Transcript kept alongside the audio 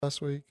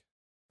last week?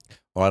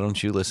 Why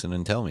don't you listen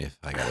and tell me if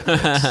I got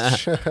it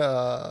fixed?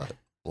 Yeah.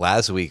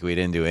 Last week we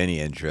didn't do any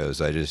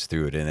intros. I just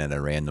threw it in at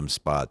a random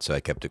spot, so I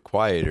kept it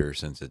quieter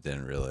since it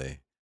didn't really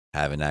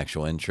have an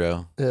actual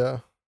intro.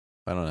 I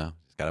don't know.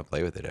 Just gotta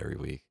play with it every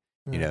week.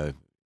 You know,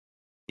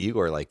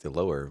 Igor liked it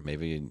lower.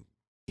 Maybe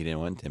he didn't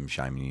want Tim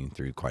shining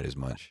through quite as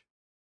much.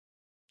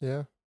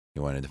 Yeah. He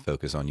wanted to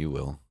focus on you,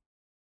 Will.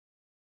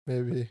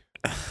 Maybe.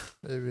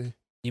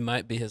 You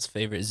might be his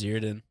favorite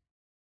Zierden.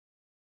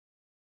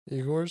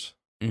 Igor's?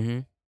 Mm-hmm.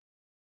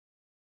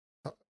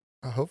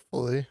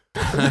 Hopefully.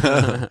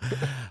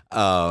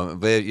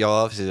 But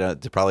y'all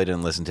obviously probably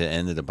didn't listen to the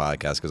end of the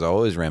podcast because I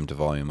always ramp the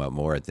volume up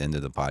more at the end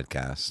of the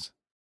podcast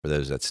for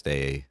those that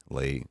stay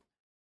late.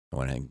 I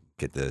want to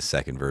get the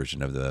second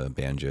version of the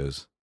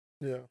banjos.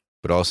 Yeah.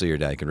 But also your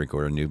dad could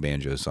record a new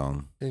banjo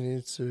song. He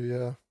needs to,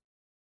 yeah.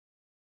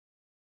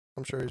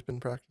 I'm sure he's been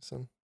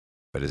practicing.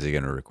 But is he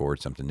going to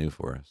record something new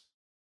for us?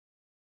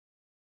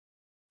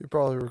 You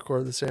probably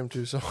record the same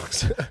two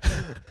songs.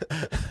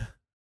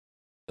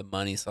 The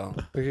money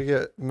song. We could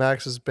get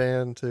Max's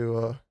band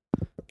to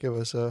give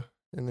us an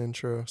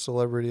intro,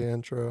 celebrity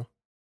intro.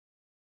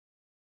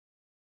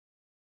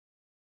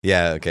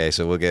 Yeah, okay,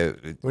 so we'll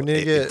get... We need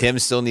to get... Tim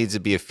still needs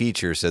to be a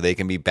feature so they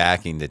can be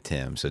backing to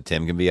Tim. So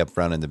Tim can be up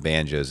front in the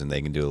banjos and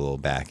they can do a little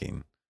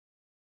backing.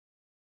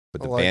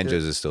 But the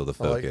banjos is still the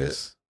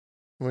focus.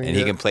 And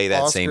he can play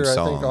that same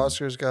song. I think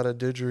Oscar's got a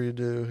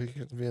didgeridoo. He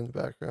can be in the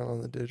background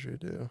on the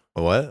didgeridoo.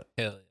 What?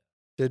 Hell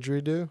yeah.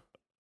 Didgeridoo?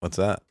 What's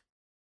that?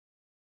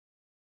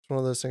 It's one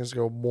of those things that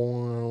go...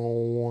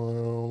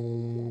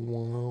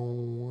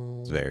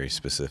 It's very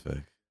specific.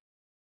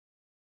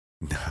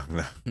 No.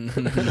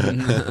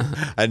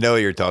 I know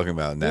what you're talking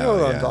about now. You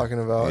know what I'm talking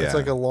about. Yeah. It's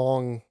like a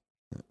long,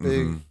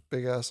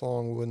 big ass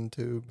long wooden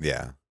tube.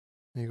 Yeah.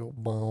 And you go,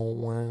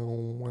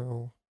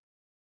 wow.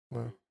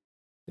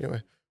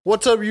 Anyway.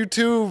 What's up,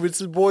 YouTube? It's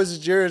the Boys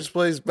of Jared's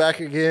Place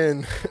back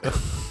again.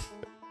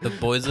 The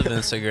Boys of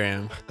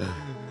Instagram.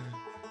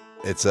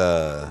 It's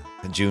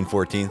June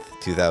 14th,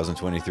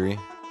 2023.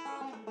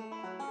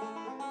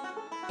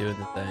 Doing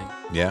the thing.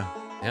 Yeah.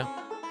 Yeah.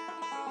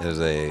 It was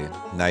a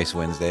nice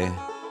Wednesday.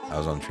 I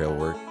was on trail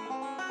work.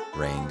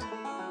 Rained.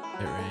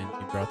 It rained.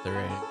 You brought the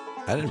rain.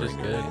 I didn't Which bring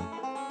is the good. rain.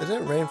 It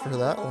didn't rain for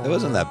that long. It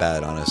wasn't that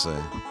bad, honestly.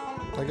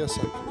 I guess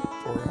like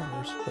 4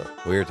 hours.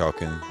 But We were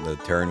talking the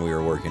turn we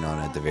were working on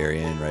at the very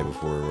end, right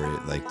before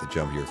like the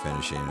jump you were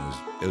finishing.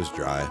 It was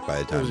dry by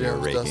the time you were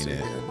raking dusty it.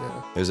 again,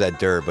 yeah. It was that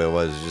dirt, but it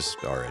was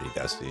just already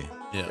dusty.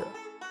 Yeah.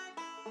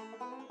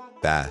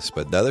 Fast,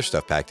 but the other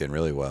stuff packed in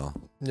really well.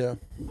 Yeah.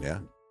 Yeah.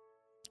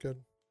 Good.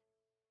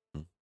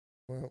 Hmm.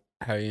 Well,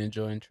 How are you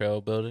enjoying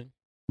trail building?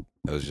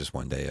 It was just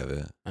one day of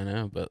it. I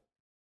know, but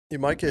you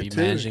might Are get you two.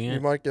 managing You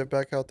it? might get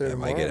back out there I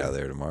tomorrow. might get out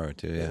there tomorrow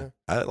too. Yeah. Yeah.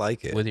 I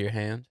like it. with your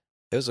hand.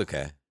 It was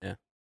okay. Yeah.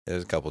 There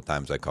was a couple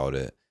times I called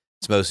it.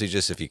 It's mostly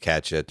just if you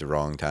catch it at the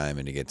wrong time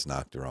and it gets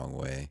knocked the wrong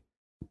way.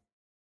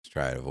 Just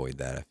try to avoid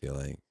that, I feel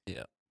like.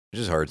 Yeah.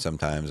 It's just hard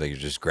sometimes. Like you're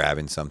just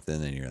grabbing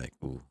something and you're like,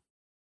 ooh.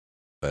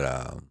 But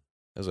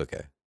it was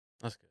okay.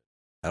 That's good.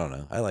 I don't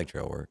know. I like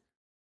trail work.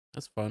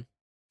 That's fun.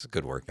 It's a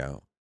good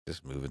workout.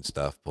 Just moving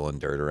stuff, pulling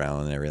dirt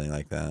around and everything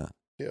like that.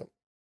 Yep.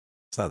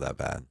 It's not that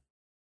bad.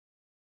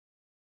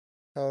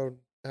 How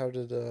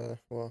did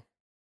well,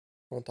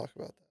 I won't talk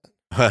about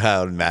that.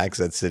 How Max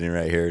that's sitting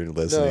right here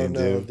listening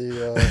No, to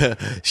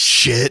the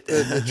shit.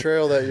 the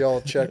trail that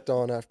y'all checked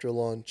on after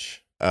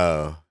lunch.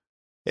 Oh,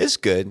 it's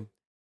good.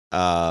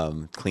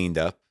 Cleaned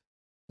up,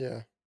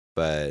 Yeah.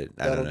 but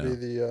I That'll don't know.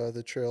 be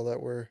the trail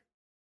that we're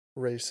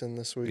racing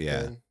this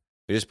weekend.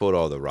 We just pulled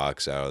all the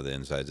rocks out of the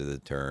insides of the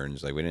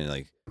turns. Like we didn't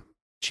like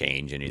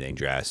change anything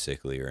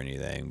drastically or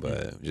anything,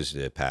 but just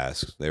did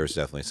pass. There was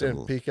definitely some,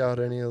 Didn't peek out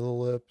any of the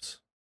lips.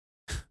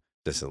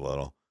 just a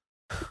little.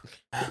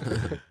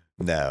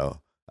 No,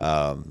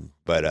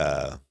 but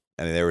I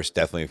mean, there was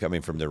definitely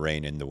coming from the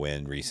rain and the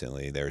wind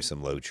recently. There were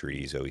some low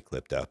trees that we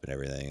clipped up and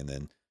everything, and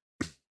then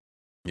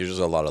there's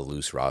just a lot of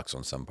loose rocks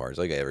on some parts,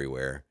 like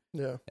everywhere.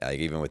 Yeah. Like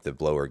even with the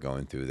blower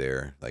going through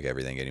there, like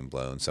everything getting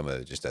blown, some of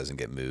it just doesn't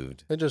get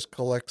moved. It just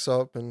collects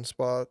up in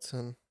spots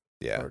and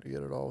Yeah, hard to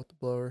get it all with the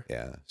blower.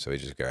 yeah. So we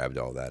just grabbed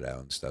all that out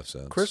and stuff.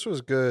 So Chris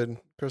was good.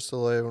 Chris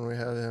DeLay, when we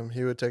had him,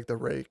 he would take the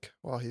rake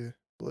while he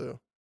blew.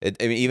 I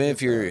mean, even if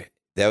Get you're,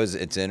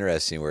 it's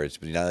interesting where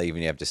it's not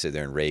even you have to sit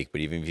there and rake,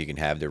 but even if you can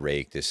have the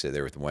rake to sit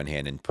there with one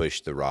hand and push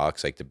the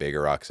rocks, like the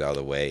bigger rocks out of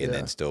the way and Yeah.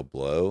 then still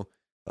blow,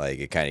 like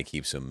it kind of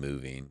keeps them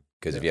moving.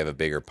 Because if Yeah. you have a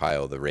bigger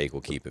pile, the rake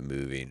will keep it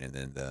moving and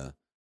then the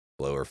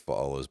blower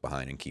follows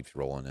behind and keeps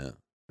rolling it.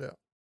 Yeah.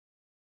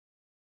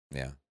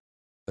 Yeah.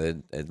 But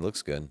it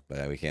looks good,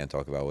 but we can't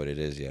talk about what it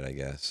is yet, I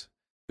guess.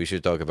 We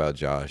should talk about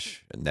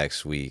Josh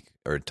next week,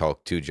 or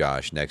talk to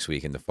Josh next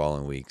week and the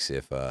following weeks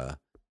if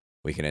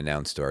we can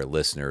announce to our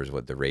listeners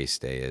what the race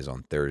day is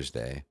on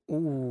Thursday.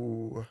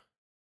 Ooh.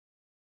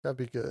 That'd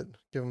be good.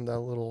 Give him that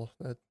little...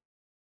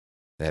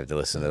 They have to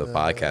listen to the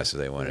podcast if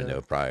they want to know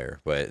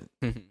prior, but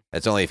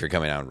that's only if you're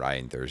coming out and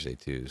riding Thursday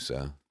too.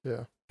 So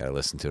Yeah. gotta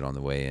listen to it on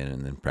the way in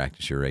and then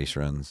practice your race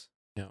runs.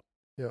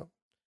 Yeah.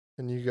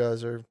 And you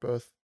guys are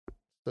both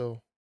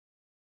still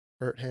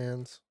hurt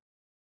hands.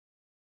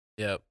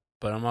 Yep.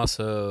 But I'm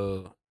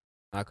also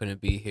not going to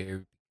be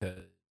here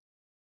because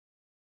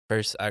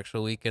first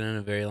actual weekend in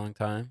a very long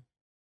time.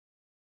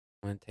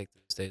 I'm going to take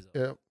those days off.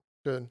 Yep.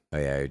 Good. Oh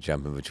yeah, you're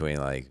jumping between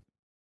like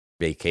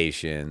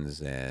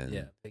vacations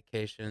and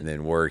vacation, and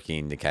then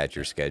working to catch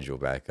your schedule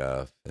back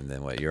up, and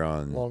then what? You're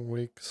on long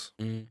weeks.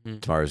 Mm-hmm.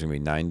 Tomorrow's gonna be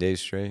 9 days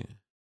straight.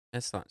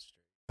 It's not straight.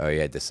 Oh, you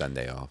had the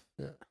Sunday off.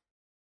 Yeah.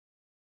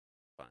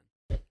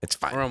 Fine. It's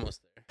fine. We're almost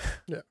there.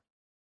 Yeah.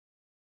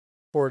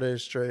 4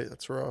 days straight.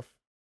 That's rough.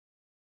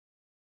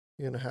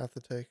 You're gonna have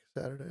to take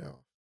Saturday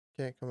off.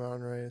 Can't come out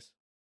and race.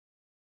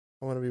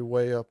 I want to be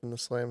way up in the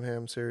Slam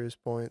Ham Series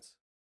points.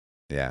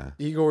 Yeah,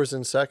 Igor's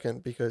in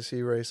second because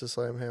he races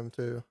Slam Ham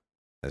too,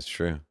 that's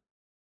true.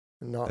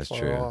 and not That's far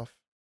true. off.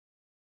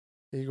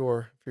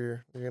 Igor, if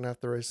you're gonna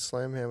have to race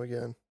Slam Ham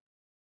again,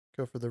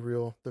 go for the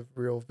real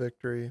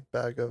victory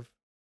bag of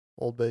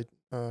Old Bay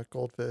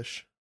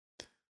goldfish.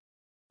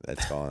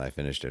 That's gone. I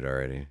finished it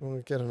already.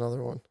 We'll get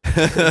another one.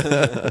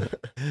 The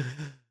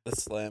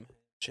Slam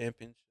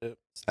Championship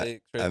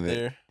stakes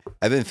there.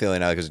 I've been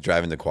feeling out because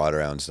driving the quad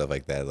around and stuff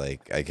like that.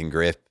 Like I can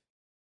grip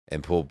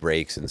and pull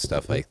brakes and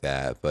stuff like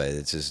that, but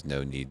it's just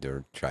no need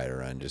to try to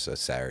run just a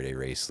Saturday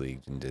race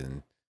league and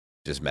then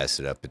just mess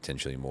it up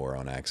potentially more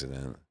on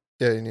accident.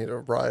 Yeah, you need to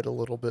ride a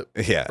little bit.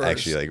 Yeah, first.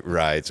 actually like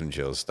ride some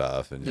chill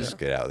stuff and just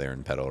get out there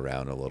and pedal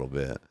around a little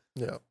bit.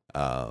 Yeah.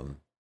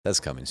 That's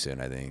coming soon,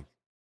 I think.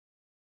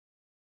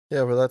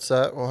 Yeah, but that's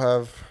that. We'll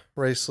have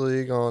race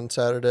league on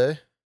Saturday,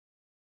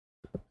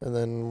 and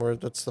then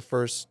that's the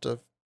first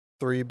of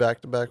 3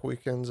 back-to-back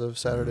weekends of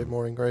Saturday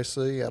morning race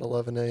league at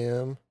 11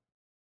 a.m.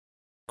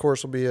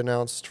 Course will be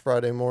announced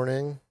Friday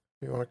morning.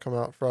 If you want to come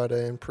out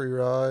Friday and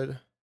pre-ride,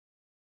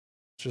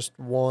 just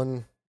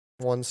one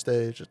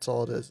stage. That's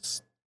all it is.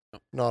 It's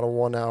not a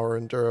 1-hour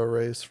enduro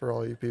race for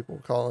all you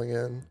people calling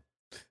in.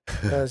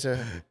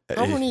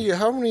 How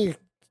many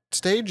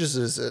stages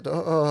is it?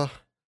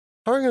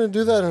 How are we going to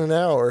do that in an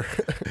hour?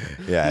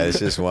 Yeah, it's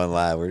just one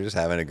lap. We're just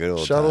having a good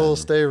old Shuttle will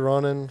time. stay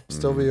running,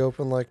 still be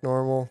open like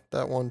normal.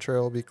 That one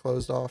trail will be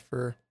closed off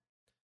for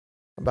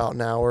about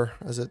an hour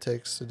as it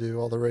takes to do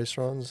all the race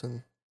runs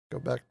and go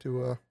back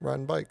to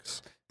riding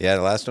bikes. Yeah,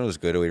 the last one was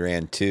good. We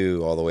ran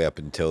 2 all the way up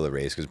until the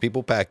race because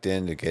people packed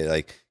in to get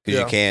because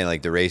you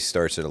can the race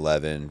starts at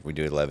 11. We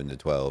do 11 to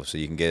 12, so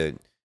you can get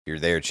you're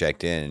there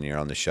checked in and you're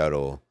on the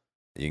shuttle.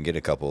 You can get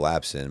a couple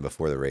laps in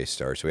before the race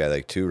starts. We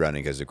had 2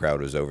 running because the crowd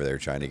was over there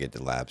trying to get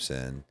the laps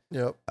in.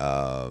 Yep.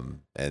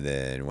 And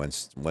then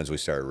once we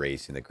started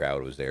racing, the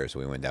crowd was there, so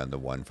we went down to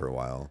 1 for a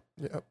while.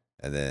 Yep.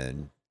 And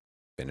then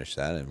finished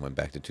that and went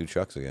back to 2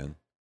 trucks again.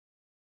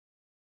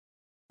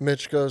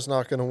 Mitchko's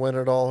not going to win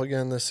it all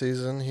again this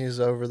season. He's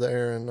over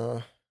there in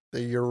the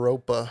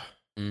Europa.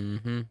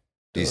 Mm-hmm.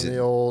 Doing the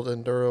old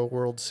Enduro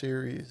World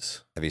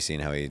Series. Have you seen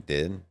how he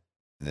did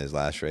in his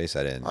last race?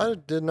 I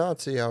did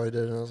not see how he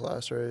did in his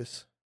last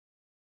race.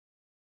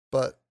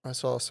 But I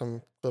saw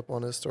some clip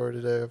on his story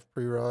today of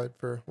pre-ride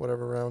for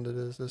whatever round it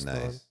is this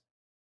time.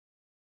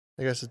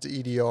 I guess it's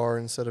EDR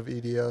instead of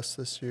EDS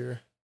this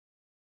year.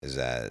 Is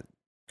that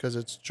because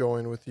it's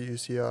joined with the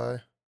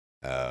UCI?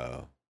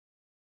 Oh.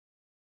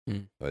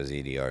 What does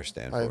EDR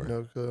stand for? I have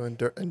no clue.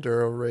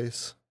 Enduro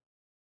race.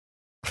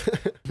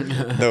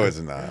 No, it's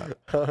not.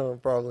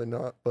 Probably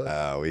not.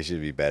 But we should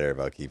be better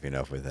about keeping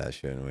up with that,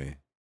 shouldn't we?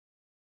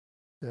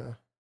 Yeah.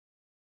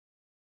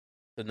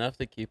 It's enough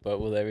to keep up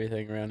with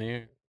everything around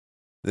here.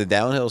 The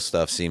downhill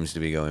stuff seems to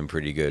be going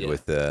pretty good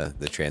with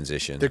the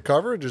transition. The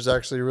coverage is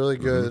actually really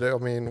good. I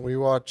mean, we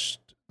watched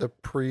the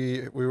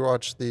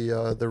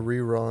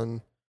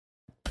rerun.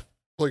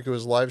 Like it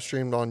was live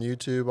streamed on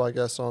YouTube, I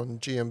guess, on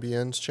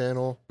GMBN's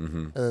channel,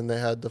 and then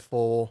they had the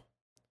full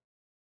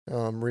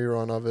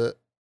rerun of it.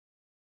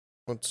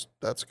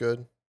 That's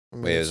good. I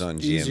mean, it was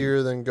on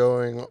easier than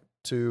going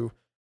to,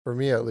 for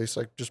me at least,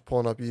 like just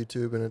pulling up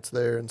YouTube and it's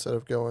there instead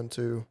of going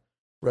to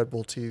Red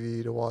Bull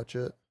TV to watch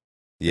it.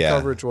 Yeah, the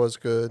coverage was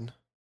good,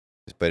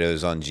 but it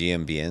was on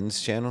GMBN's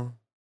channel.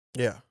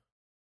 Yeah,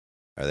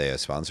 are they a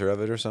sponsor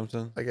of it or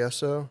something? I guess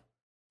so.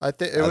 I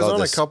think it was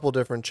on a couple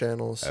different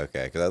channels.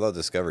 Okay, because I thought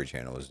Discovery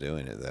Channel was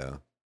doing it though.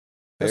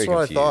 That's what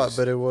I thought,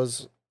 but it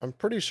was. I'm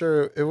pretty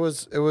sure it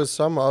was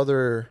some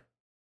other.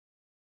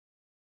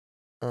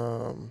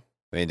 I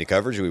mean, the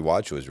coverage we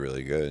watched was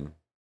really good.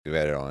 We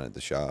had it on at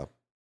the shop.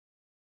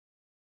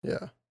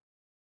 Yeah.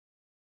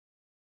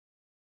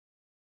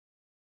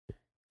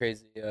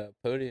 Crazy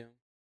podium.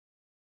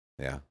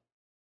 Yeah.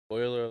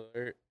 Spoiler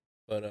alert,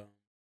 but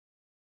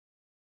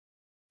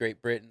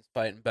Great Britain's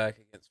fighting back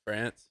against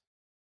France.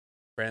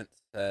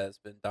 France has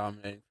been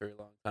dominating for a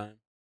long time.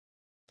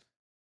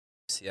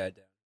 CI down.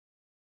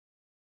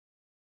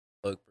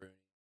 Luke Bruni.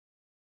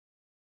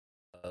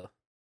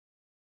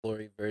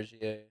 Laurie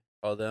Vergier,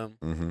 all them.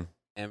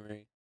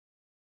 Emery.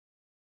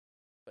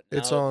 But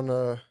it's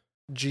on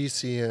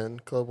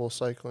GCN, Global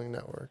Cycling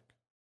Network.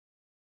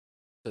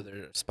 So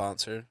they're a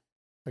sponsor?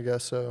 I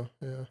guess so,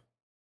 yeah.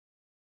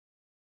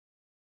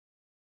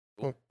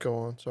 Cool. Oh, go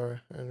on, sorry,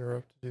 I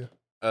interrupted you.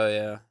 Oh,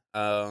 yeah.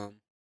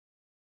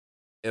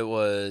 It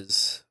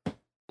was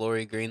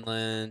Lori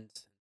Greenland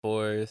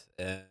fourth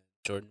and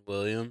Jordan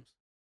Williams.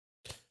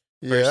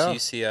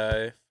 First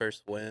UCI,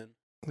 first win.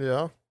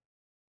 Yeah.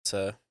 It's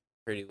a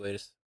pretty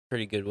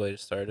good way to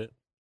start it.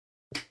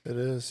 It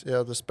is.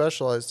 Yeah, the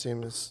Specialized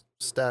team is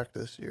stacked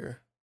this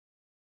year.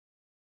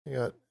 You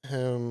got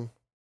him,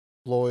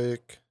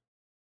 Loic,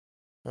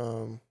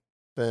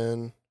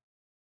 Ben,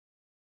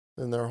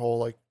 then their whole,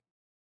 like,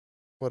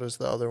 what is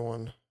the other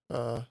one?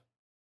 Like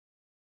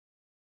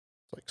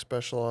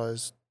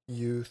Specialized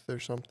Youth or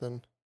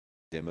something.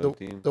 Demo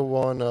team? The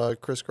one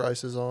Chris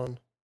Grice is on.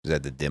 Is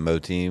that the demo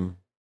team?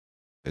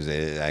 Is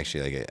it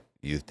actually like a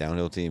youth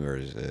downhill team, or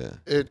is it?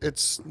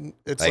 It's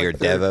like your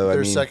Devo,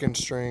 their second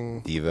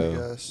string Devo.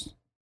 I guess.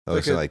 Oh,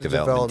 it's like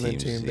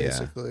development teams. team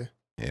basically.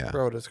 Yeah. I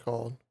forgot what it's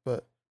called,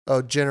 but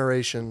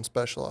Generation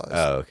Specialized.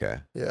 Oh, okay.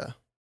 Yeah.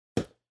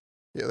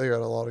 Yeah, they got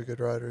a lot of good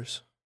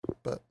riders,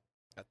 but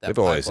they've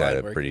always had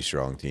a pretty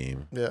strong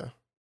team. Yeah.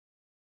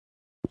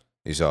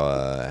 You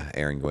saw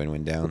Aaron Gwynn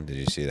went down. Did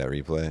you see that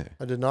replay?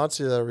 I did not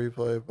see that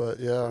replay, but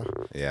yeah.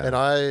 Yeah.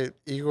 And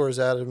Igor's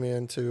added me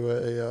into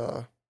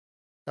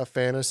a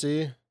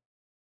fantasy,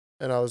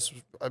 and I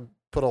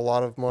put a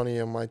lot of money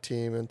on my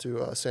team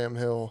into Sam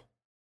Hill.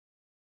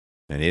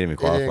 And he didn't even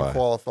qualify. He didn't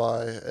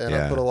qualify, and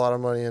I put a lot of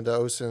money into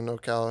Osin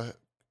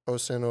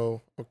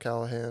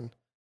O'Callahan.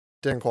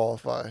 Didn't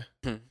qualify.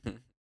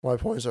 My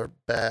points are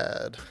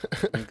bad.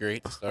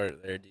 Great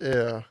start there, dude.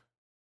 Yeah.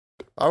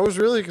 I was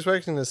really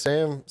expecting the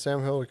Sam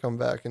Hill to come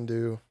back and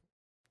do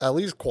at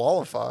least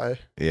qualify.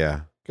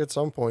 Yeah. Get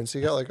some points. He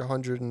got like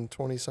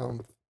 120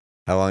 some.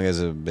 How long has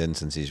it been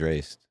since he's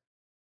raced?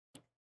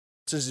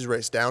 Since he's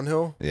raced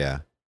downhill? Yeah.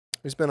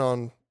 He's been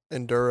on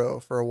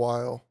enduro for a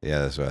while. Yeah,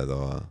 that's what I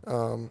thought.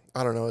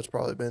 I don't know. It's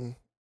probably been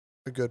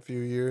a good few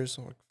years,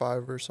 like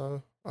 5 or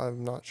so.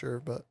 I'm not sure,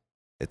 but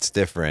it's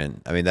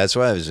different. I mean, that's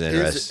why I was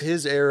interested.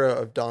 His era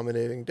of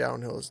dominating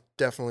downhill is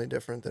definitely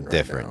different than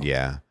right now.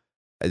 Yeah.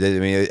 I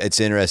mean, it's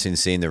interesting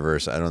seeing the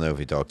verse. I don't know if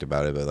he talked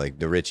about it, but like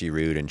the Richie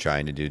Rude and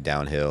trying to do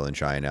downhill and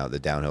trying out the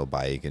downhill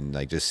bike and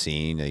like just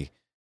seeing like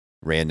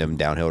random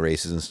downhill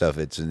races and stuff.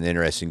 It's an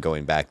interesting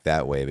going back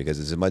that way because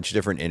it's a much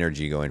different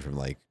energy going from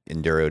like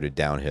enduro to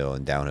downhill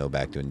and downhill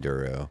back to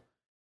enduro.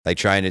 Like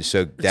trying to it's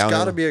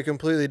got to be a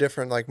completely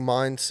different like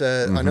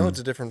mindset. Mm-hmm. I know it's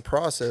a different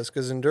process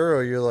because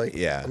enduro, you're like,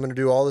 I'm going to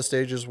do all the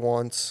stages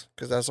once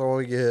because that's all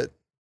we get,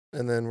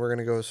 and then we're going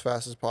to go as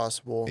fast as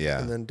possible. Yeah.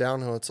 And then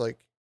downhill, it's like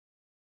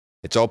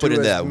it's all put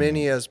in that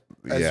many as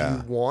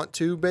you want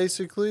to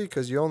basically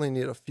because you only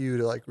need a few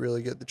to like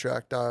really get the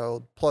track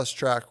dialed plus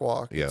track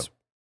walk. Yeah.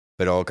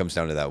 But it all comes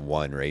down to that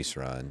one race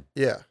run.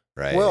 Yeah.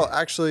 Right. Well,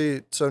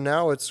 actually, so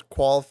now it's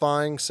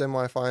qualifying,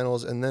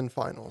 semifinals, and then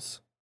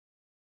finals.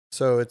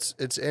 So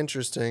it's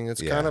interesting.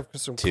 It's kind of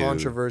some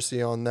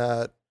controversy on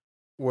that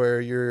where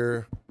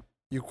you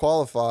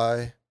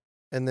qualify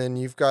and then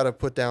you've got to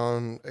put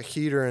down a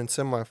heater in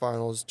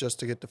semifinals just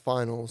to get to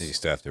finals. You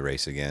still have to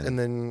race again. And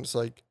then it's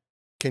like,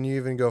 can you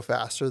even go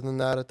faster than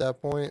that at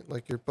that point?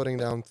 Like you're putting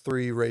down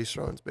 3 race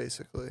runs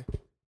basically.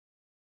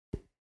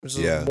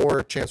 There's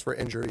more chance for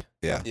injury.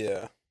 Yeah.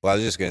 Yeah. Well, I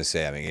was just going to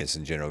say, I mean, it's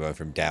in general going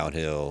from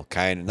downhill,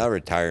 kind of not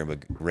retiring,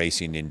 but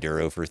racing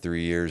enduro for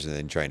 3 years and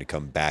then trying to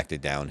come back to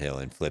downhill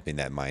and flipping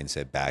that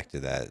mindset back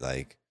to that,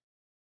 like,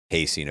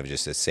 pacing of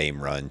just the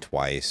same run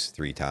twice,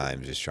 3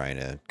 times, just trying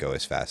to go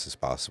as fast as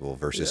possible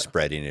versus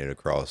spreading it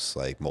across,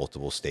 like,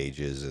 multiple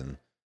stages and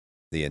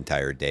the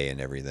entire day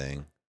and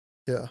everything.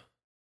 Yeah.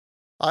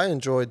 I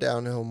enjoy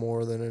downhill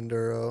more than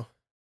enduro.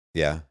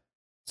 Yeah.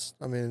 It's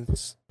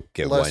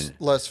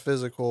less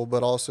physical,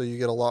 but also you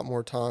get a lot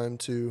more time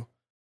to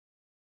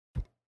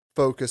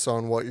focus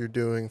on what you're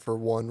doing for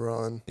one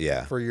run.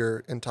 Yeah. For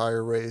your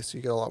entire race, you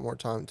get a lot more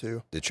time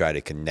to try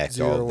to connect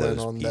all of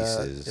those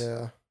pieces.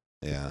 That.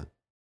 Yeah.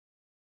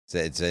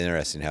 It's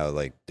interesting how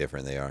like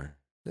different they are.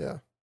 Yeah.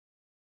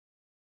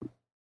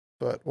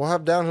 But we'll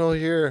have downhill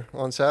here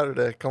on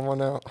Saturday. Come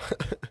on out.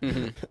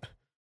 It'll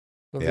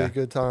be a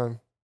good time.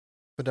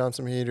 Put down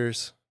some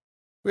heaters.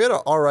 We had an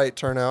all right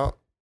turnout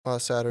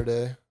last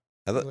Saturday.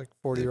 Like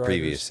 40 riders.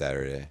 Previous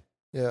Saturday.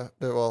 Yeah.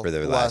 Well, for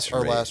the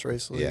our last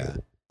race league. Yeah.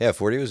 Yeah,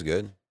 40 was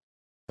good.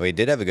 We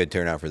did have a good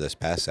turnout for this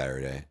past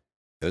Saturday.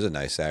 It was a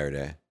nice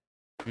Saturday.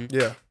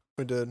 Yeah,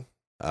 we did.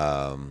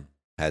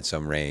 Had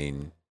some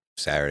rain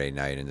Saturday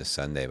night into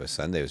Sunday, but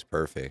Sunday was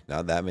perfect.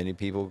 Not that many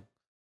people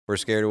were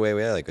scared away.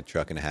 We had like a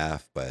truck and a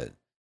half, but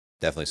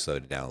definitely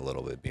slowed it down a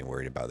little bit being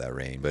worried about that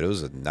rain. But it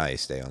was a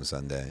nice day on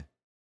Sunday.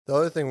 The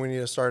other thing we need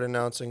to start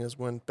announcing is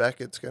when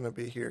Beckett's going to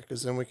be here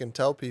because then we can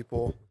tell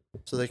people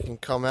so they can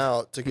come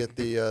out to get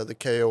the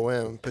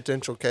KOM,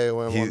 potential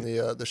KOM on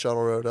the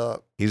shuttle road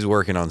up. He's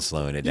working on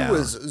slowing it down. He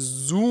was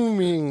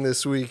zooming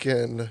this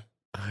weekend.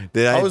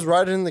 I was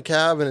riding in the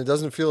cab, and it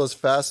doesn't feel as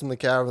fast in the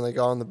cab when they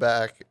got on the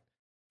back.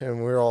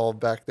 And we're all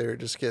back there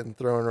just getting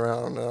thrown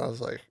around. And I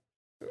was like,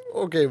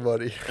 okay,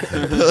 buddy.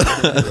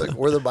 Like,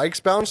 were the bikes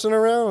bouncing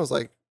around? I was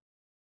like,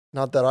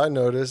 not that I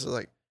noticed.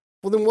 Like,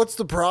 well, then what's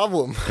the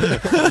problem?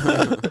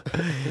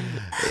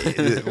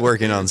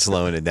 Working on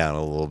slowing it down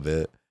a little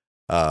bit.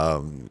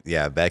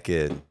 Yeah,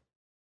 Beckett,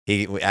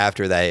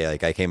 after that,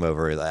 like I came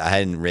over. I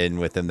hadn't ridden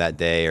with him that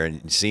day or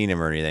seen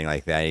him or anything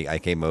like that. I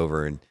came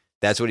over, and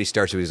that's what he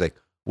starts with. He's like,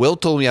 Will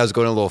told me I was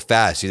going a little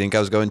fast. You think I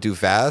was going too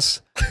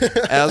fast?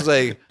 And I was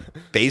like,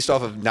 based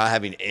off of not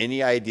having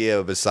any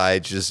idea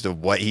besides just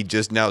of what he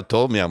just now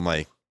told me, I'm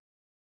like,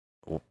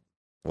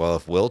 well,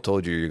 if Will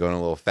told you you're going a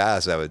little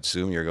fast, I would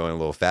assume you're going a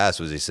little fast.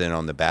 Was he sitting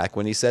on the back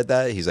when he said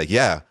that? He's like,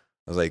 yeah.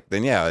 I was like,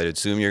 then yeah, I'd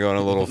assume you're going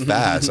a little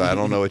fast. I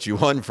don't know what you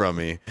want from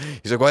me.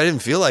 He's like, well, I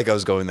didn't feel like I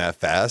was going that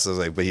fast. I was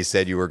like, but he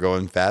said you were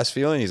going fast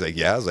feeling? He's like,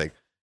 yeah. I was like,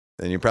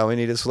 then you probably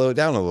need to slow it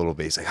down a little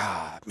bit. He's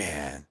like,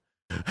 man.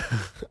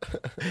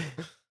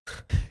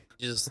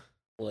 Just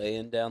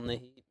laying down the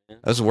heat, man.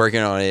 I was working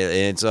on it,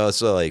 and it's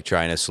also like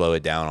trying to slow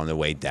it down on the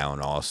way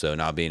down also,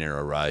 not being in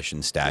a rush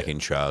and stacking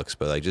trucks,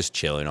 but like just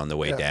chilling on the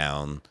way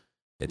down.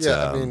 It's,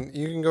 I mean,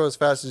 you can go as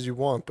fast as you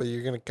want, but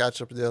you're going to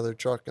catch up to the other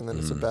truck, and then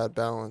it's a bad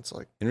balance.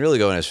 Like, and really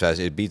going as fast,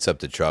 it beats up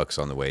the trucks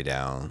on the way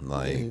down.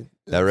 Like,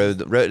 that road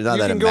not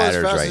that it matters right now. You can go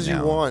as fast as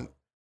you want,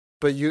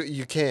 but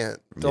you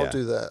can't. Don't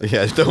do that.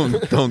 Yeah,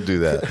 don't do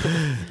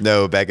that.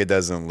 No, Becca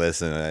doesn't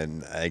listen,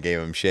 and I gave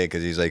him shit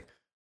because he's like,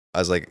 I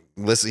was like,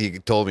 listen, he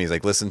told me, he's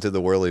like, listen to the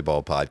Whirly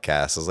Ball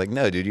podcast. I was like,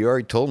 no, dude, you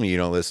already told me you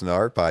don't listen to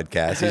our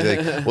podcast. He's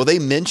like, well, they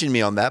mentioned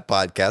me on that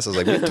podcast. I was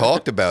like, we've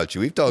talked about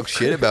you. We've talked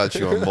shit about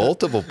you on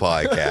multiple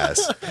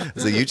podcasts. I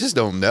was like, you just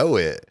don't know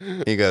it.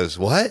 He goes,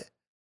 what?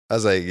 I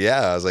was like,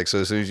 yeah. I was like, so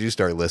as soon as you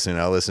start listening,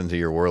 I'll listen to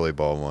your Whirly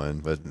Ball one.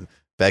 But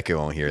Becca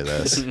won't hear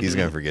this. He's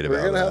going to forget about it.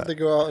 We're going to have to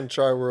go out and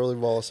try Whirly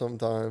Ball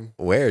sometime.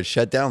 Where? It's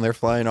shut down. They're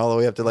flying all the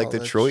way up to like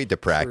Detroit to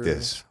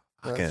practice.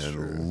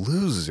 Fucking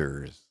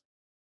losers.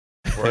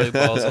 Whirly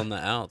Ball's on the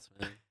outs,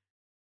 man.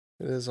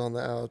 It is on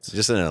the outs.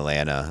 Just in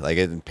Atlanta. Like,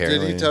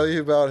 apparently. Did he tell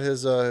you about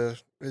his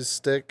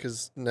stick,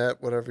 his net,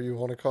 whatever you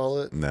want to call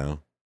it? No.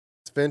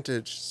 It's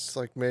vintage. It's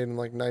like made in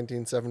like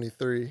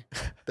 1973.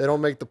 They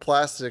don't make the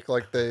plastic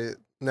like they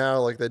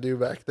do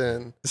back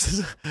then.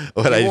 He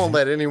won't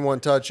let anyone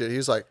touch it.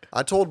 He's like,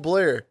 I told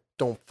Blair,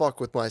 don't fuck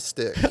with my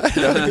stick.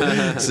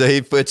 So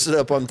he puts it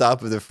up on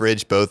top of the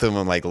fridge, both of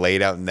them like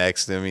laid out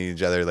next to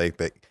each other,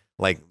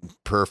 like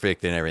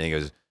perfect and everything. He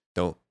goes,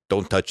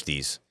 don't touch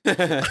these.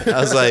 I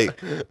was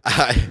like,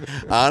 I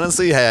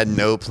honestly had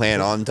no plan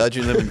on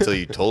touching them until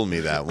you told me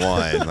that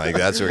one. Like,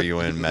 that's where you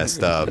went and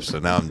messed up. So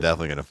now I'm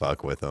definitely going to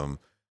fuck with them.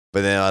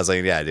 But then I was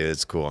like, yeah, dude,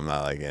 it's cool. I'm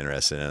not like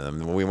interested in them.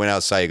 When we went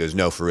outside, he goes,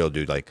 no, for real,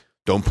 dude. Like,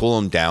 don't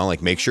pull them down.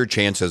 Like, make sure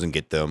Chance doesn't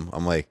get them.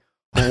 I'm like,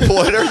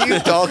 what are you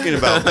talking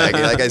about,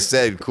 Maggie? Like I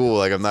said, cool.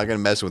 Like, I'm not going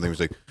to mess with him. He's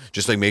like,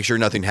 just like make sure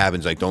nothing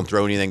happens. Like, don't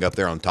throw anything up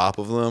there on top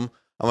of them.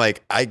 I'm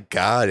like, I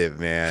got it,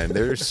 man.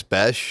 They're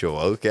special.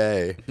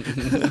 Okay.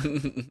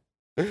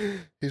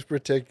 He's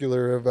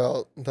particular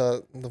about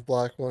the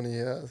black one he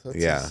has.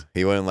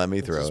 He wouldn't let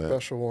me throw it.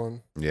 Special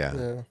one. Yeah.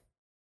 It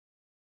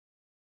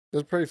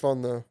was pretty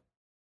fun though.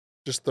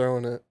 Just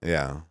throwing it.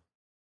 Yeah.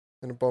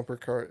 In a bumper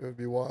cart, it would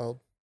be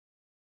wild.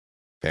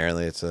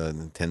 Apparently, it's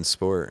an intense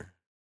sport.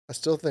 I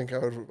still think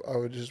I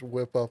would just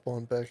whip up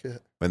on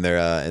Beckett when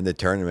they're in the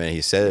tournament.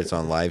 He said it's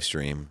on live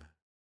stream.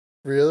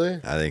 Really?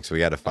 I think so. We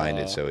got to find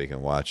it so we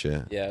can watch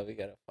it. Yeah, we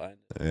got to find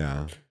it.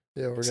 Yeah.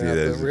 Yeah, we're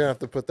gonna have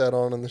to put that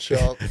on in the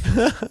shop.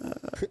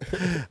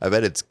 I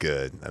bet it's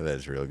good. I bet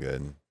it's real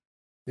good.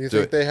 You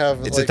think they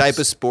have? It's a type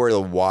of sport a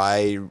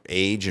wide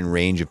age and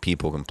range of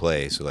people can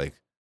play. So like,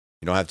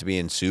 you don't have to be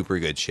in super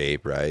good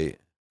shape, right?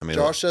 I mean,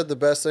 Josh said the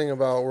best thing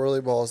about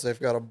Whirly Ball is they've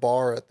got a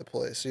bar at the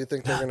place. So you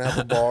think they're gonna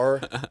have a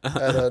bar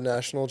at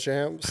national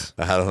champs?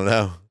 I don't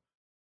know.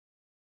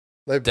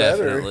 They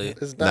Definitely.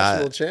 better. It's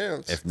national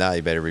champs. If not,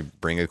 you better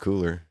bring a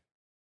cooler.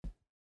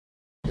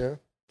 Yeah.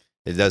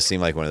 It does seem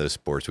like one of those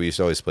sports. We used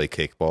to always play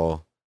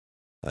kickball,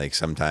 like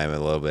sometime a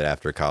little bit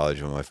after college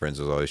when my friends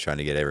was always trying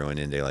to get everyone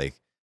into like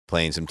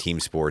playing some team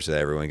sports that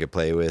everyone could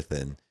play with.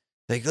 And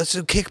like, let's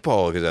do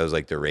kickball because I was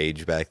like the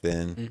rage back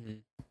then. Mm-hmm.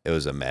 It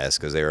was a mess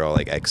because they were all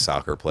like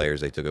ex-soccer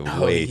players. They took it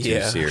way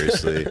too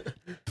seriously.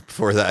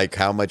 For like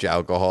how much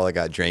alcohol I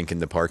got drank in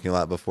the parking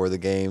lot before the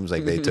games,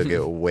 like they took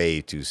it way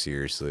too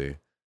seriously.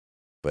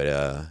 But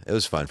it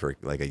was fun for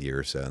like a year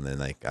or so, and then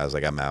like I was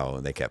like, I'm out,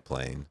 and they kept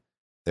playing.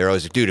 They're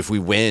always like, dude, if we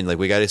win, like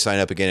we got to sign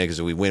up again because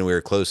if we win, we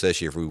were close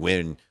this year. If we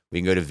win, we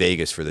can go to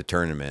Vegas for the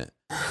tournament.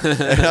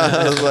 And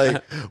I was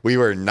like, we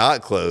were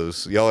not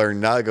close. Y'all are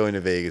not going to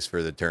Vegas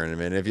for the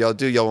tournament. If y'all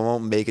do, y'all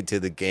won't make it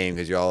to the game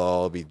because y'all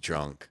all be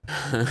drunk.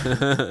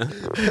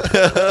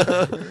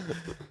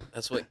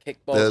 That's what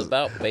kickball's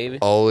about, baby.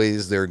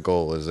 Always their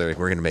goal is like,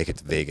 we're going to make it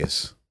to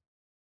Vegas.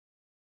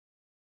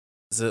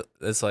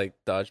 It's like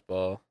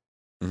dodgeball.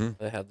 Mm-hmm.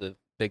 They have the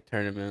big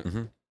tournament.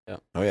 Mm-hmm. Yeah.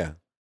 Oh, yeah.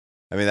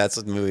 I mean, that's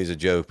the movie's a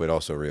joke, but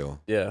also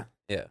real. Yeah.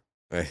 Yeah.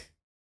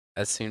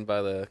 As seen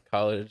by the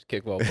college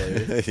kickball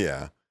players.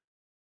 Yeah.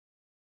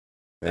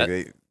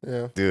 They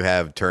do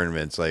have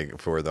tournaments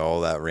like for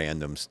all that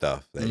random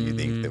stuff that you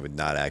think that would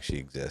not actually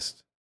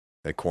exist.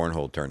 Like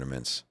cornhole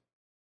tournaments.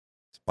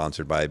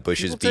 Sponsored by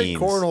Bush's Beans.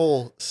 Take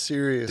cornhole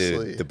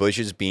seriously. Dude, the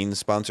Bush's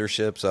Beans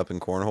sponsorships up in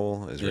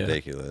cornhole is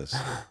ridiculous.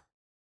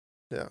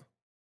 Yeah.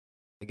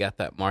 They got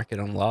that market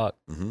on lock.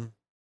 Mm-hmm.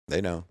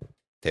 They know.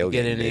 Tailgate.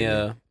 Get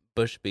any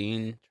Bush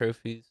Bean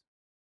trophies?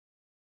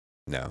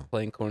 No.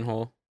 Playing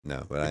cornhole?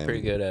 No, but I'm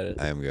pretty good at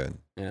it. I am good.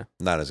 Yeah.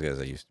 Not as good as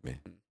I used to be.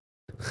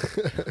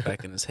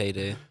 Back in his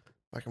heyday.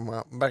 Back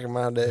in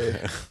my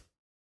day.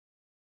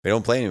 We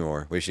don't play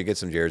anymore. We should get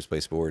some Jared's Play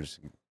Sports.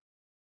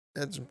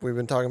 We've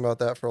been talking about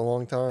that for a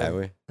long time. Have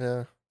we?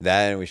 Yeah.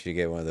 That, and we should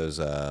get one of those.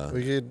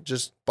 We could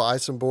just buy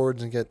some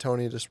boards and get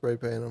Tony to spray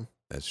paint them.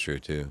 That's true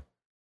too.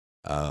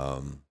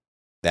 That,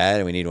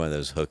 and we need one of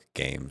those hook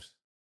games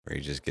where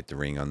you just get the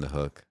ring on the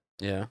hook.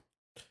 Yeah.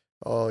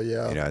 Oh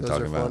yeah, you know what I'm those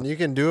talking are fun. about. You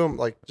can do them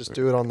just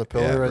do it on the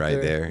pillar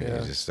right there.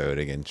 Yeah. You just throw it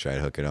again, try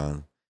to hook it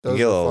on.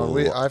 Those are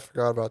fun. I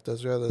forgot about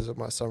those. We had those at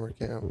my summer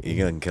camp. You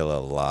can kill a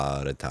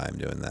lot of time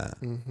doing that.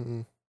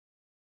 Mm-hmm.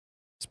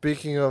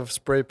 Speaking of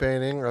spray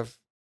painting, I've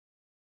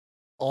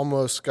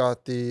almost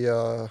got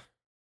the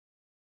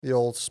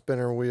old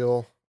spinner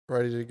wheel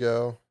ready to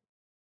go.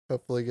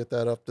 Hopefully get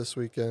that up this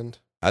weekend.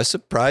 I was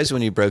surprised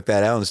when you broke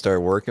that out and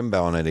started working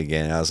on it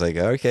again. I was like,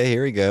 okay,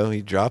 here we go.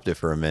 He dropped it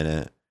for a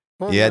minute.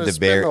 Well, you had to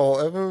bear.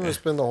 I'm going to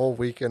spend the whole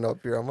weekend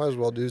up here. I might as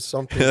well do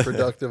something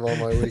productive on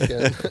my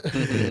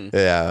weekend.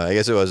 Yeah, I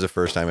guess it was the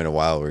first time in a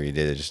while where you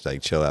did it, just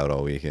like chill out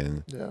all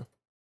weekend. Yeah.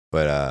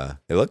 But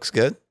it looks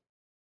good.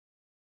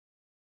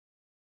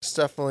 It's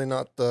definitely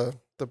not the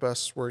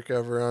best work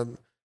ever.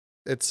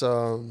 It's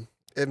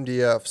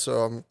MDF,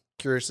 so I'm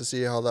curious to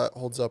see how that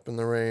holds up in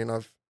the rain.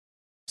 I've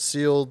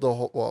sealed the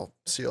whole,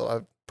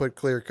 I've put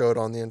clear coat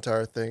on the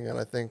entire thing, and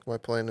I think my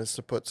plan is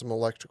to put some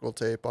electrical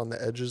tape on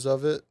the edges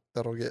of it.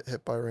 That'll get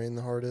hit by rain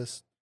the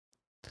hardest.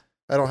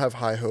 I don't have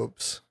high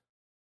hopes.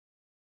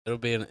 It'll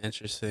be an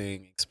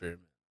interesting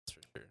experiment, that's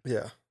for sure.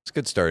 Yeah. It's a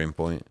good starting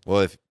point.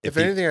 Well, if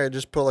anything, I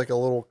just put like a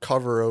little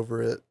cover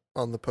over it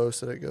on the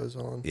post that it goes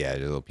on. Yeah, a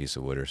little piece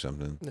of wood or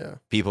something. Yeah.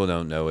 People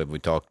don't know what we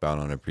talked about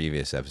on a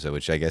previous episode,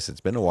 which I guess it's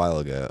been a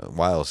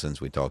while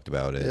since we talked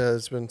about it. Yeah,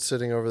 it's been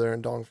sitting over there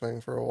in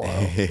Dongfeng for a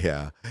while.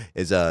 Yeah.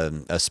 It's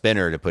a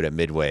spinner to put it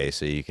midway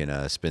so you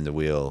can spin the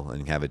wheel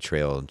and have a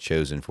trail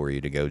chosen for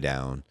you to go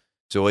down.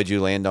 So what'd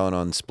you land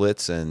on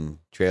splits and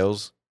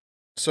trails?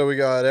 So we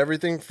got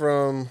everything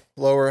from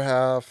lower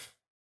half.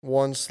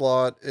 One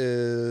slot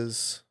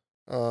is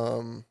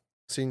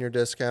senior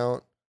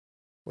discount,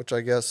 which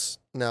I guess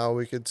now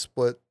we could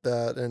split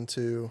that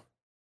into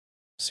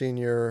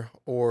senior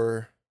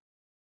or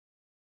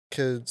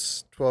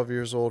kids 12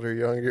 years old or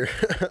younger.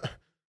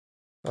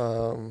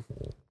 Don't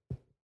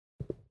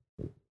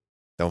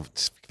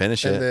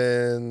finish it. And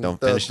then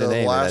don't finish the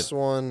name. The last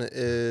one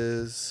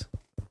is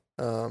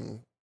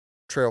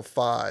Trail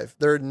 5.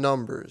 They're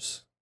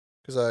numbers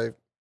because I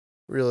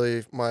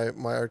really my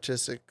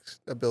artistic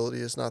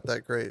ability is not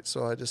that great,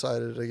 so I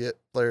decided to get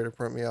Blair to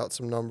print me out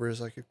some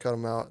numbers. I could cut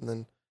them out and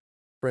then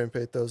spray and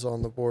paint those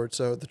on the board.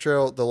 So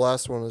the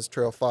last one is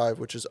Trail 5,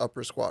 which is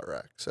upper squat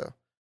rack. So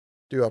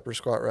do upper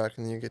squat rack,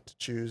 and then you get to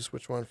choose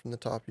which one from the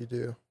top you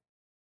do.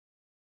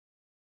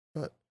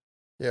 But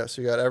yeah,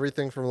 so you got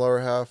everything from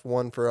lower half,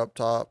 one for up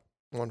top,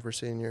 one for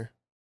senior.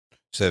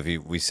 So if you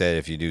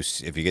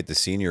get the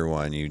senior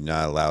one, you're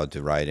not allowed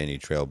to ride any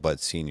trail but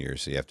senior,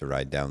 so you have to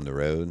ride down the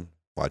road.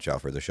 Watch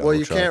out for the shuttle. Well,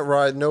 you can't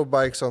ride no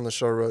bikes on the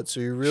shuttle road, so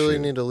you really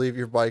need to leave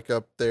your bike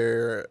up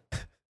there.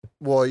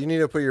 Well, you need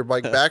to put your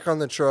bike back on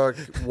the truck,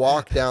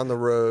 walk down the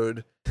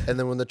road, and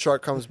then when the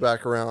truck comes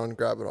back around,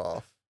 grab it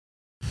off.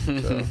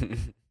 So,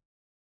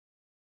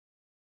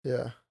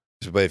 yeah.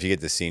 But if you get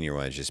the senior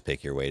one, just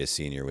pick your way to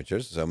senior, which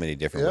there's so many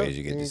different ways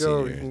you get to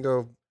senior. You can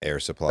go air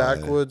supply.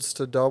 Backwards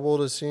to double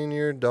to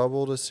senior,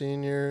 simple to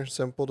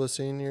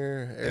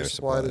senior, air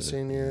supply to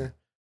senior,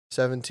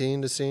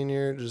 17 to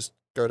senior, just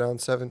go down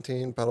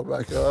 17, pedal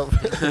back up.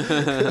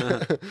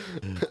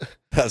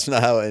 That's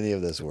not how any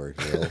of this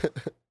works, Will.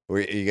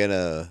 Are you going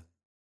to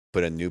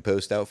put a new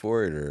post out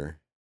for it, or?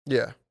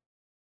 Yeah.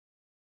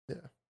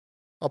 Yeah.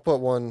 I'll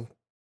put one,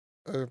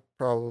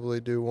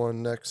 probably do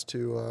one next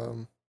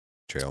to...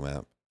 trail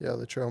map. Yeah,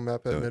 the trail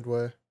map at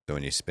Midway. So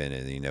when you spin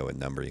it, you know what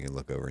number, you can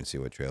look over and see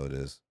what trail it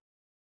is.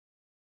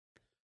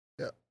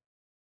 Yeah.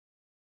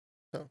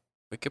 So.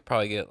 We could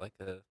probably get like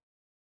a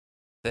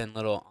thin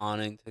little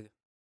awning to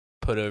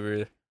put over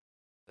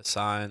the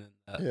sign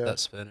and that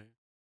spinner.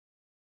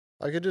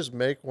 I could just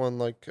make one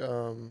like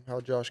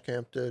how Josh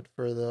Camp did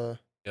for the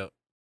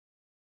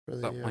for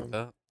the something like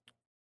that.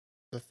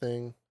 The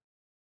thing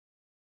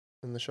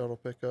in the shuttle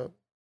pickup.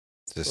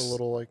 Just a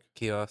little like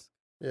kiosk.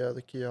 Yeah,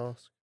 the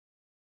kiosk.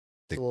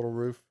 The little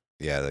roof.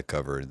 Yeah, the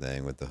covered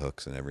thing with the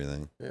hooks and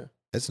everything. Yeah.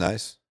 It's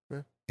nice.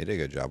 Yeah. He did a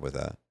good job with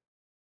that.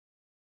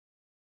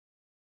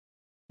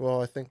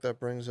 Well, I think that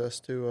brings us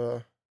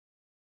to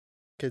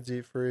Kids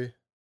Eat Free.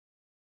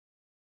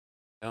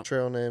 Yep.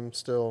 Trail name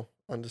still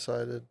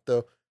undecided.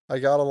 Though I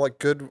got a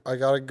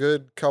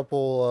good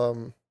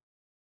couple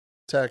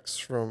texts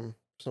from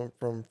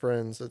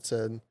friends that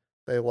said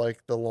they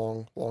like the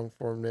long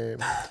form name.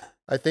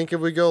 I think if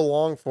we go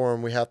long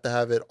form, we have to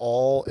have it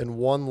all in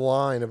one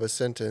line of a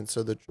sentence,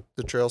 so the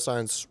trail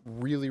sign's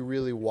really,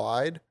 really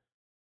wide.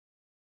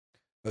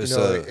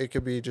 It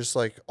could be just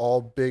like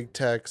all big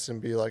text and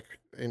be like,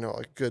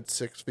 a good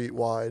 6 feet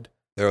wide.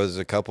 There was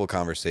a couple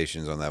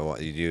conversations on that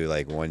one. You do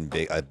like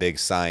a big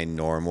sign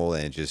normal,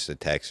 and just the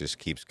text just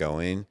keeps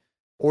going.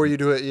 Or you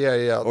do it,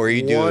 yeah. Or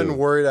you do one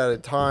word at a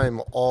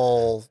time,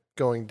 all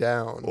going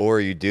down. Or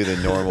you do the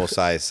normal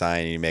size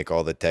sign, and you make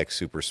all the text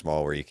super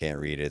small where you can't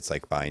read it. It's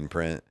like fine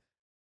print.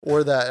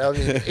 Or that. I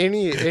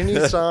mean,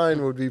 any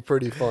sign would be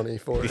pretty funny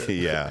for it.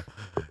 Yeah.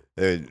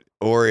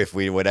 Or if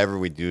whatever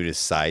we do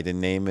decide to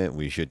name it,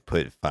 we should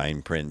put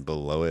fine print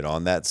below it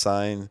on that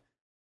sign.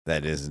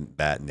 That isn't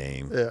that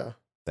name. Yeah.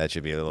 That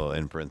should be a little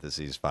in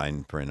parentheses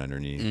fine print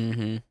underneath.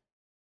 Mm-hmm.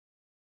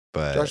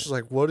 But Josh was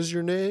like, "What is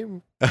your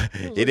name?"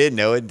 He didn't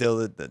know it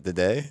until the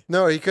day.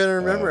 No, he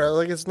couldn't remember.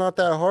 Like, it's not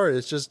that hard.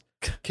 It's just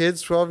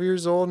kids 12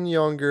 years old and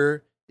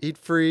younger eat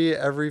free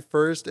every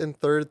first and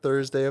third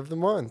Thursday of the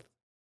month.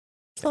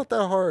 It's not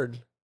that hard.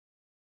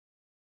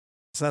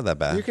 It's not that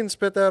bad. You can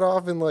spit that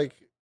off in like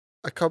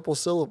a couple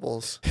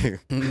syllables. Get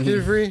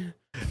free. You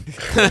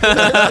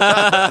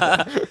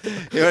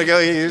want to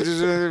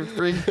go?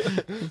 Free.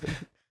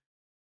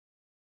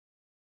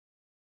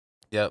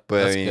 Yep.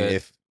 But I mean,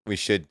 if we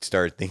should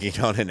start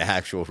thinking on an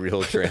actual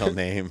real trail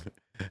name.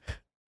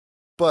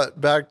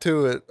 But back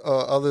to it,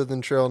 other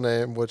than trail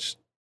name, which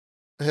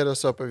hit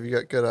us up if you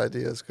got good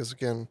ideas, because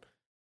again,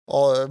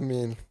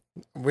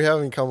 we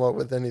haven't come up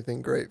with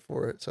anything great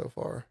for it so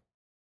far.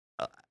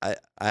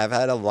 I've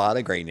had a lot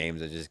of great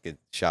names that just get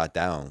shot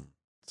down.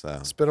 So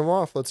spit them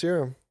off. Let's hear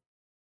them.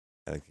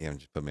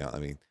 Just put me on. I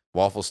mean,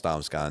 Waffle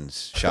Stomp's gone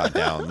shot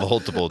down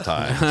multiple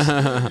times,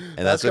 and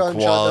that's a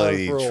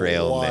quality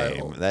trail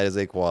name. That is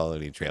a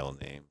quality trail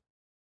name.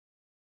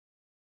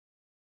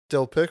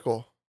 Dill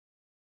Pickle.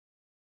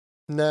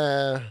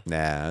 Nah, I'm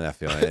not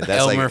feeling it.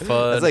 That's Elmer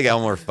Fudd. That's like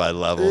Elmer Fudd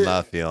level.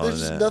 Not feeling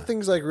it.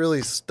 Nothing's like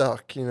really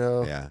stuck, you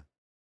know. Yeah.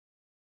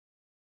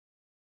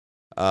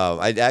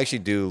 I actually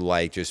do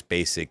like just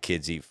basic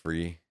kids eat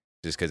free,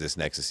 just because it's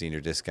next to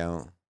senior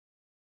discount.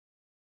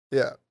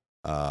 Yeah.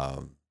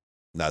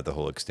 Not the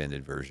whole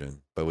extended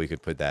version, but we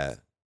could put that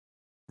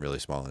really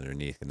small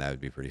underneath, and that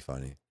would be pretty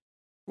funny.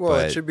 Well,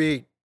 it should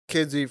be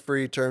kids eat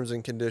free, terms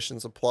and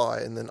conditions apply,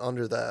 and then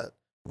under that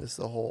is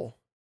the whole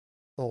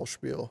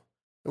spiel.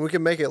 And we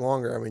can make it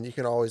longer. I mean, you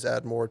can always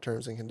add more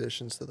terms and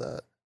conditions to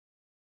that.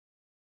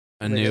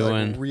 A new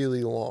one,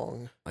 really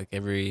long, like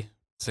every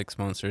 6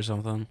 months or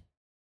something.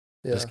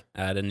 Yeah, just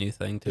add a new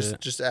thing to it.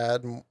 Just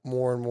add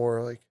more and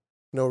more, like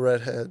no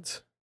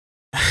redheads.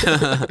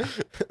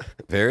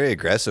 Very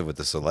aggressive with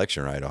the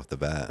selection right off the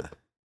bat.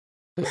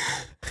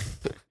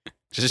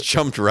 Just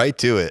jumped right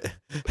to it.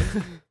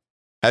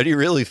 How do you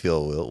really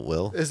feel,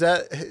 Will? Is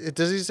that,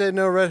 does he say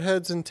no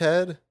redheads in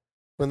Ted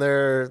when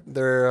they're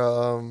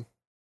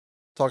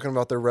talking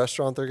about their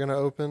restaurant they're gonna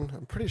open?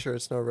 I'm pretty sure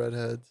it's no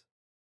redheads.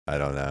 I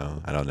don't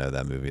know. I don't know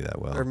that movie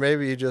that well. Or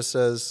maybe he just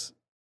says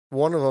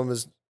one of them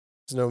is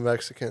no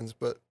Mexicans,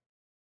 but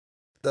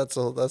that's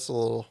a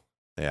little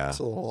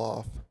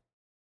off.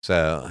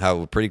 So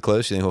how pretty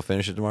close? You think he'll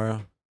finish it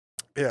tomorrow?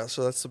 Yeah.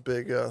 So that's the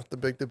big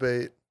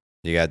debate.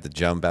 You got the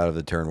jump out of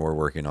the turn we're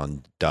working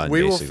on done.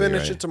 We will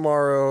finish it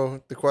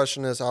tomorrow. The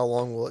question is, how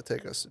long will it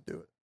take us to do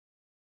it?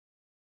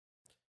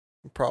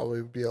 It'll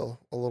probably be a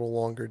little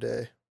longer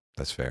day.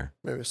 That's fair.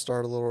 Maybe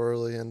start a little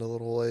early, end a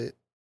little late.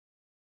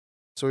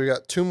 So we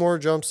got 2 more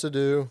jumps to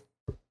do,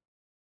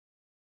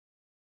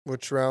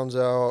 which rounds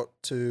out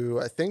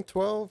to, I think,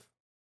 12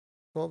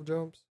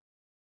 jumps.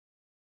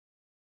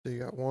 So you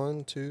got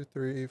 1, 2,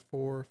 3,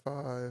 4,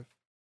 5,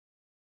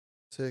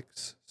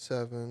 6,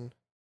 7,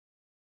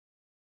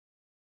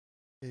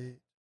 8, 9,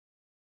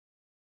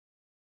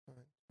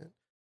 10.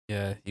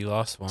 Yeah, you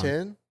lost one.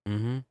 10?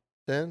 Mm-hmm.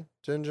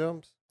 10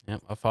 jumps?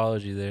 Yep, I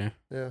followed you there.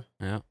 Yeah.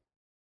 Yep.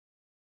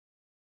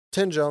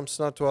 10 jumps,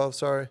 not 12,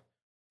 sorry.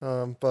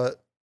 But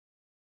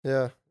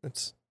yeah,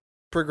 it's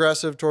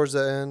progressive towards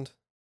the end.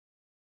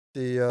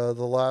 The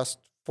last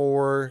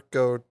 4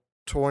 go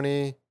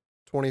 20,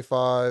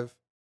 25.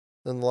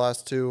 Then the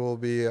last 2 will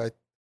be,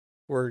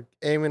 we're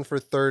aiming for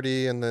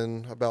 30 and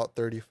then about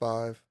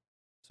 35.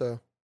 So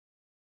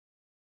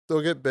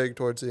they'll get big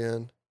towards the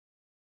end.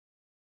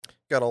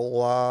 Got a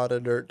lot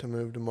of dirt to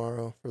move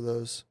tomorrow for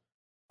those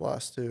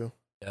last 2.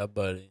 Yeah,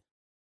 buddy.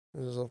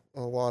 There's a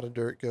lot of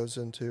dirt goes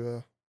into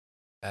a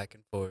back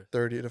and forth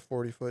 30 to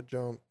 40 foot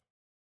jump.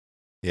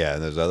 Yeah,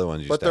 and those other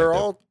ones. But they're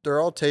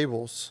all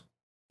tables.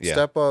 Yeah.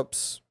 Step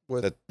ups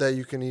with that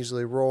you can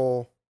easily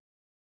roll.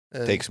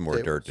 And takes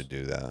more dirt to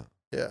do that.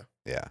 Yeah.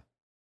 Yeah.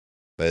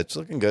 But it's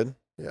looking good.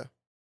 Yeah.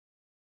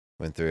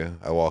 Went through.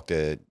 I walked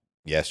it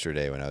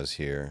yesterday when I was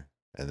here,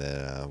 and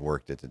then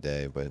worked it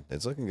today, but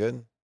it's looking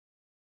good.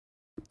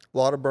 A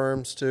lot of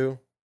berms too.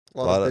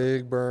 A lot of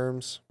big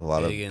berms. A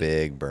lot of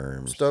big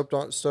berms.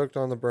 Stoked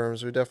on the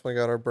berms. We definitely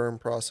got our berm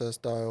process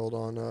dialed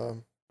on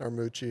our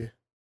Moochie.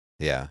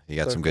 Yeah, you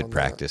got some good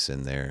practice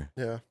in there.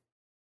 Yeah.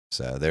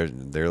 So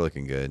they're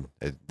looking good.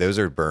 Those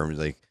are berms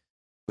like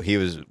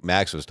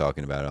Max was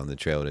talking about on the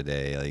trail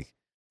today. Like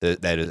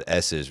that is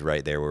S's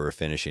right there where we're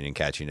finishing and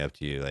catching up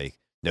to you. Like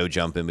no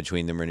jump in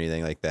between them or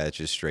anything like that. It's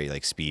just straight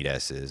like speed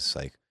S's.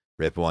 Like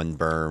Rip one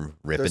berm,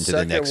 rip into the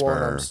The next second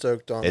one berm. I'm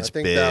stoked on. It's I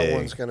think big. that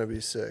one's going to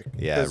be sick.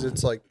 Yeah. Because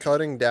it's like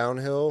cutting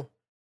downhill.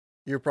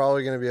 You're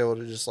probably going to be able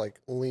to just like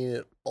lean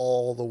it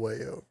all the way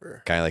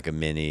over. Kind of like a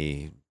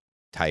mini,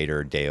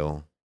 tighter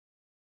Dale.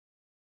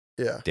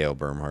 Yeah. Dale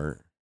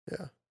Bernhardt.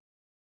 Yeah.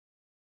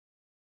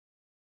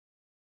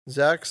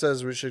 Zach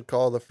says we should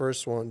call the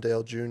first one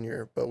Dale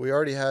Jr., but we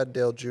already had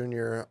Dale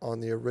Jr.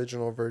 on the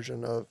original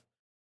version of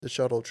the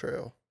Shuttle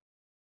Trail.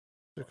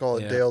 We call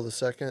it Dale the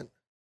Second.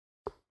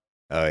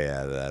 Oh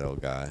yeah, that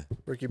old guy.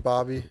 Ricky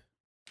Bobby.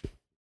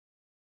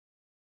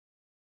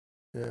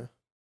 Yeah.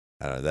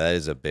 I don't know. That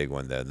is a big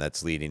one though, and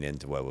that's leading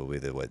into what will be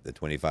the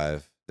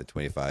 25, the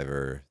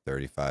 25er,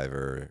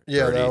 35er,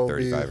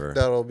 35er.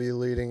 That'll be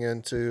leading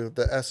into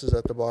the S's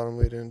at the bottom,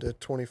 leading into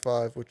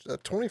 25, which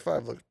that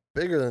 25 looks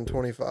bigger than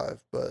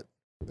 25, but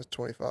it's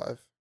 25.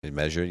 You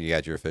measured? You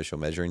got your official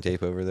measuring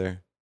tape over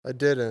there? I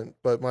didn't,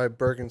 but my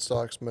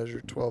Birkenstocks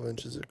measured 12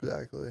 inches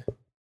exactly.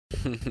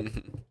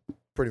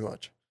 Pretty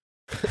much.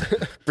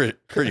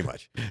 pretty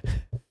much.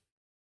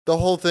 The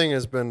whole thing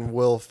has been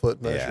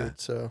foot measured,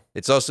 so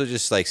it's also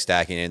just like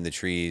stacking in the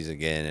trees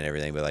again and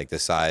everything, but like the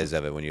size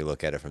of it when you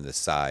look at it from the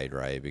side,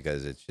 right?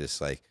 Because it's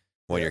just like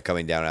when you're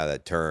coming down out of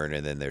that turn,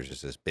 and then there's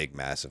just this big,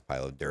 massive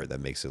pile of dirt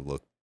that makes it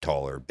look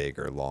taller,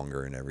 bigger,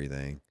 longer, and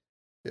everything.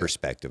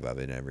 Perspective of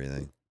it and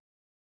everything.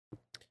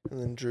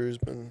 And then Drew's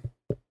been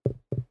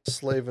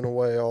slaving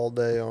away all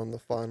day on the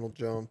final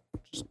jump,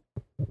 just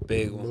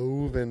big one,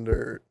 moving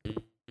dirt.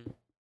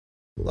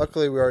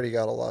 Luckily, we already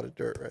got a lot of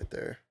dirt right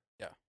there.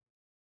 Yeah.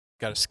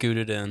 Got to scoot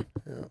it in.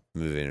 Yeah.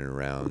 Moving it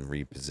around,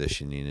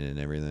 repositioning it and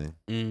everything.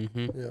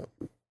 Mm-hmm.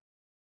 Yeah.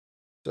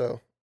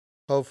 So,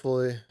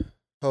 hopefully.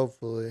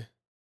 You're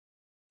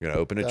going to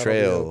open a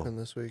trail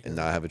this weekend and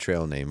not have a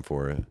trail name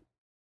for it.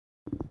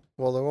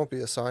 Well, there won't be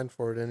a sign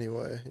for it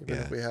anyway, even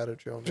if we had a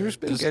trail name. Drew's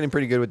been getting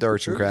pretty good with the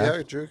arts and crafts.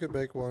 Yeah, Drew could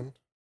make one.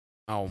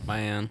 Oh,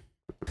 man.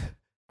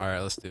 All right,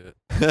 let's do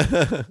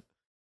it.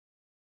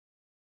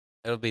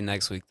 It'll be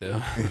next week,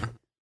 though.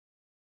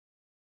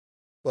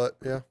 But,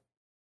 yeah.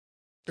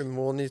 And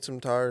we'll need some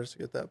tires to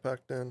get that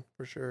packed in,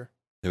 for sure.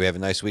 Do we have a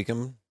nice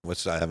weekend?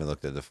 I haven't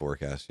looked at the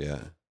forecast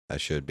yet. I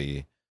should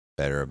be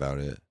better about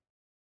it.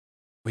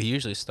 We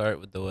usually start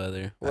with the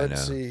weather.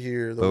 Let's see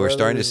here. But we're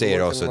starting to say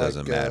it also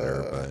doesn't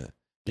matter, but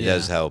it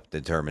does help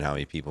determine how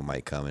many people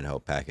might come and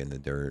help pack in the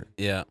dirt.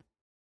 Yeah.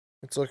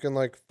 It's looking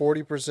like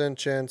 40%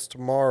 chance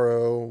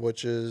tomorrow,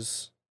 which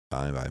is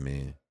fine by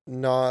me.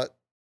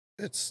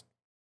 It's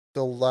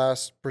the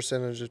last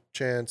percentage of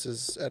chance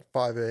is at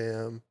 5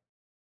 a.m.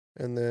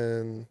 And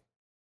then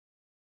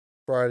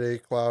Friday,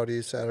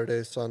 cloudy,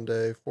 Saturday,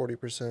 Sunday,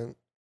 40%.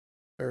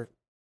 Or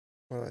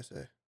what did I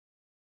say?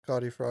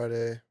 Cloudy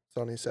Friday,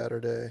 sunny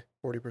Saturday,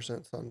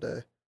 40%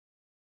 Sunday.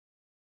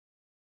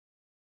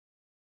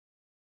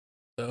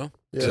 So,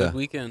 good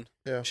weekend.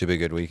 Yeah. Should be a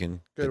good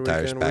weekend. Good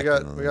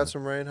weekend. We got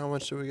some rain. How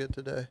much did we get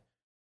today?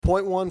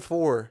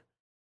 0.14.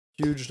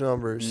 Huge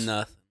numbers.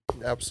 Nothing.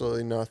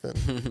 Absolutely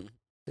nothing.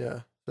 Yeah.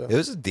 So. It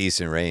was a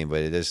decent rain, but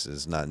it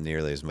is not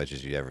nearly as much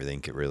as you ever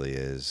think it really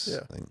is.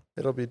 Yeah.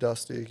 It'll be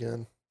dusty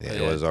again. Yeah,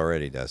 it was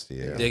already dusty.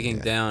 Yeah. Digging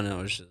down, it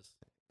was just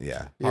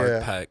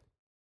hard packed.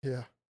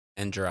 Yeah.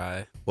 And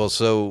dry. Well,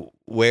 so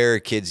where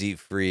Kids Eat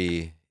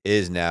Free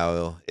is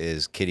now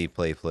is Kitty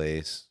Play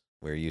Place,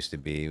 where it used to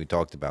be. We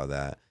talked about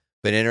that.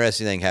 But an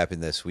interesting thing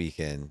happened this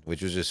weekend,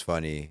 which was just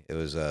funny. It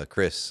was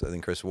Chris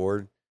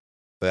Ward.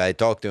 But I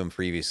talked to him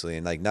previously,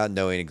 and like not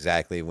knowing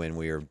exactly when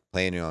we were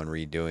planning on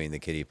redoing the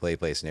Kitty Play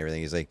Place and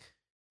everything. He's like,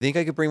 "Think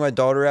I could bring my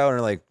daughter out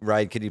and like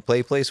ride Kitty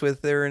Play Place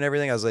with her and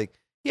everything?" I was like,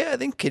 "Yeah, I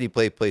think Kitty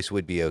Play Place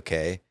would be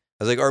okay."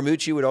 I was like,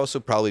 Armucci would also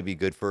probably be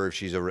good for her if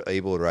she's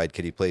able to ride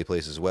Kitty Play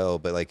Place as well.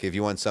 But like, if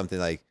you want something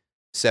like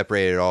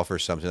separated off or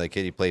something, like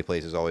Kitty Play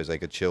Place is always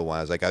like a chill one.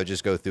 I was like, I would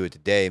just go through it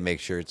today, make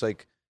sure it's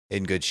like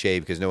in good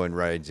shape because no one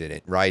rides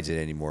it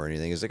anymore or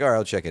anything. He's like, all right,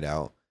 I'll check it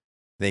out.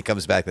 And then he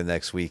comes back the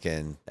next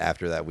weekend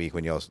after that week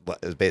when it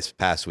was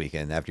past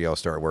weekend after y'all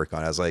start work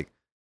on it. I was like,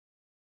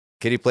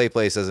 Kitty Play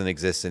Place doesn't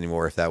exist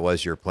anymore if that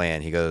was your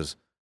plan. He goes,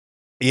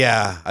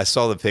 yeah, I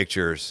saw the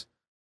pictures.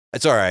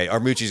 It's all right.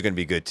 Armucci's going to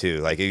be good too.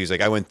 Like he was like,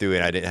 I went through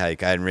it. I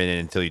hadn't ridden it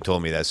until you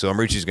told me that. So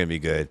Armucci's going to be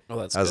good. Oh,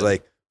 that's I was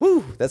like,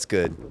 woo, that's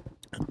good.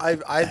 I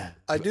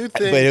do think,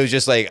 but it was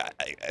just like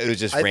it was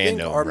just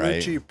random. I think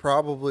Armucci right?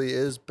 probably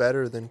is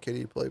better than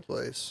Kitty Play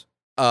Place.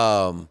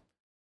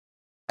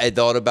 I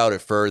thought about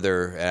it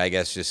further, and I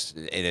guess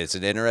it's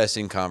an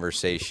interesting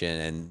conversation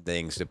and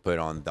things to put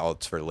on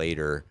thoughts for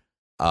later.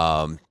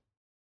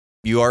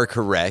 You are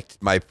correct.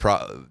 My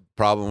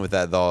problem with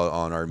that thought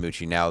on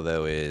Armucci now,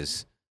 though,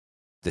 is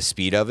the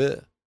speed of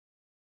it.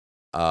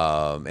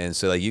 And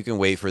so like you can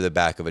wait for the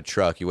back of a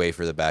truck. You wait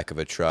for the back of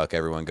a truck.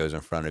 Everyone goes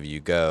in front of you.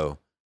 Go.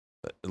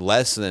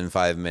 Less than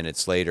 5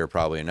 minutes later,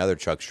 probably another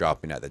truck's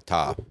dropping at the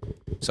top.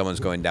 Someone's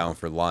going down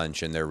for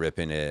lunch and they're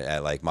ripping it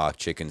at like mock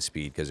chicken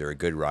speed because they're a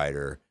good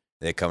rider.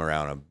 They come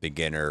around a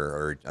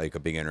beginner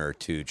or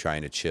two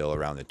trying to chill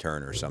around the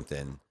turn or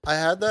something. I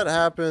had that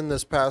happen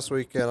this past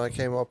weekend. I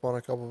came up on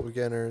a couple of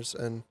beginners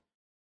and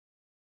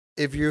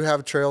if you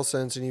have trail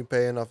sense and you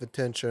pay enough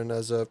attention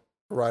as a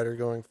rider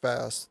going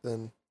fast,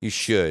 then you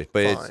should.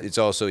 But fine. it's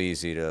also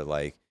easy to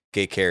like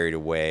get carried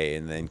away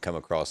and then come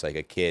across like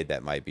a kid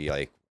that might be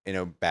like in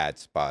a bad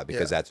spot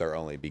because that's our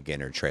only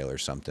beginner trail or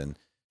something.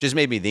 Just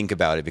made me think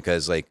about it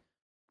because like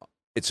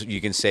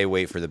you can say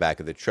wait for the back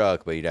of the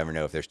truck, but you never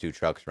know if there's two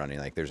trucks running.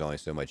 Like there's only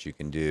so much you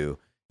can do.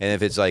 And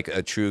if it's like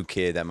a true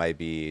kid that might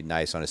be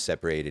nice on a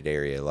separated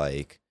area,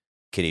 like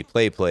Kitty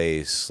Play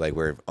Place, like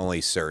where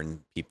only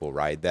certain people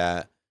ride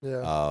that,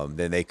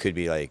 then they could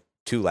be like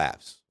 2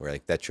 laps where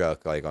like that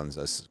truck like on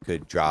us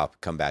could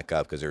drop, come back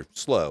up because they're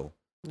slow.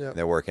 Yeah,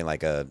 they're working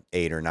like a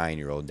 8 or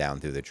 9-year-old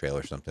down through the trail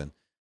or something.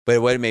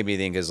 But what it made me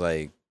think is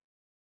like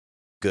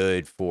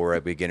good for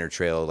a beginner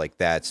trail like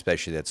that,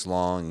 especially that's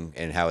long,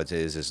 and how it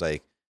is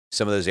like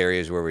some of those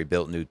areas where we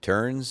built new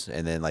turns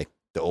and then like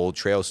the old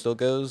trail still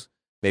goes.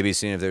 Maybe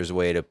seeing if there's a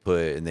way to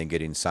put and then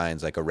getting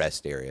signs like a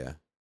rest area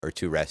or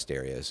 2 rest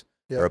areas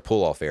or a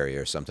pull off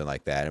area or something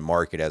like that, and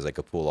mark it as like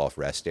a pull off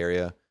rest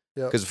area.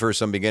 Because for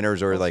some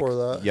beginners or like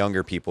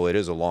younger people, it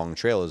is a long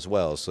trail as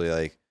well. So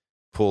like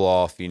pull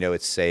off,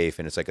 it's safe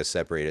and it's like a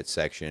separated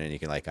section and you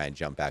can like kind of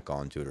jump back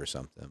onto it or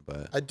something.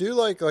 But I do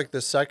like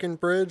the second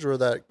bridge where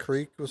that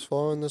creek was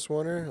flowing this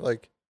winter.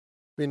 Like,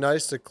 it'd be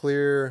nice to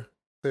clear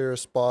a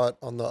spot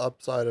on the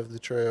upside of the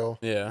trail.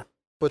 Yeah.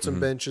 Put some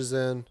benches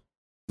in.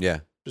 Yeah.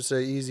 Just a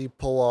easy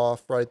pull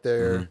off right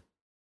there. Mm-hmm.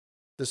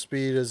 The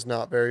speed is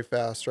not very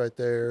fast right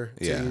there.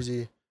 It's an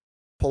easy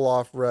pull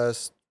off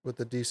rest with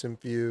a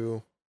decent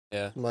view.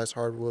 Yeah. Some nice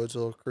hardwoods, a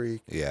little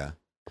creek. Yeah.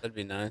 That'd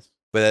be nice.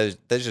 But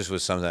that just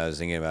was something I was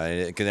thinking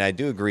about. Because I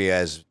do agree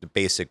as the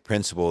basic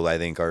principle, I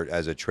think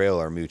as a trail,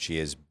 Armucci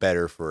is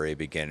better for a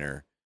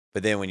beginner.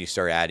 But then when you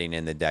start adding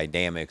in the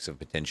dynamics of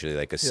potentially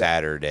like a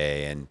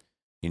Saturday and,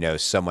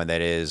 someone that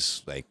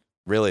is like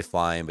really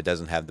flying but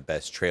doesn't have the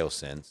best trail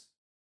sense.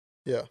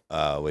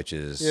 Yeah. Which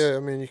is. Yeah, I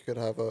mean, you could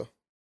have a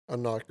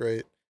not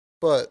great.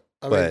 But,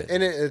 I mean,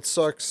 and it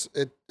sucks.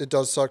 It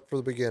does suck for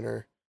the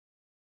beginner.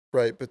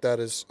 Right, but that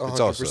is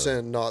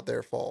 100% not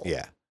their fault.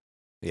 Yeah.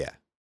 Yeah.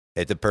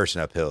 It's the person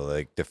uphill,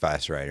 like the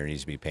fast rider needs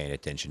to be paying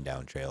attention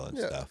down trail and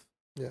stuff.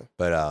 Yeah.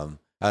 But I don't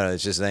know,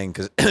 it's just a thing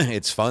because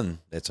it's fun.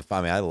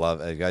 I mean,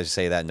 I guys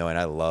say that knowing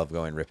I love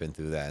going ripping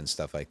through that and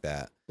stuff like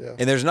that. Yeah.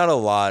 And there's not a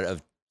lot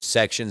of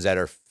sections that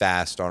are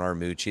fast on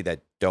Armucci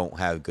that don't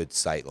have good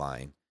sight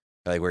line,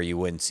 like where you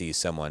wouldn't see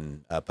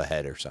someone up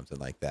ahead or something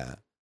like that.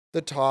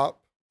 The top.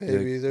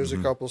 Maybe there's a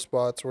couple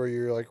spots where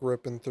you're like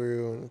ripping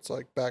through and it's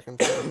like back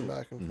and forth and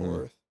back and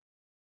forth.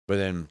 But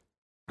then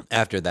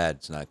after that,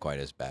 it's not quite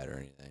as bad or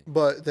anything.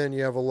 But then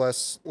you have a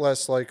less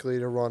likely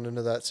to run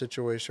into that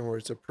situation where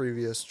it's a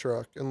previous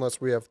truck, unless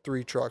we have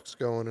 3 trucks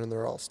going and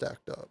they're all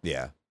stacked up.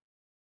 Yeah.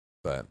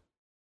 But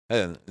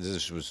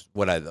this was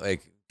what I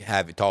like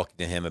talking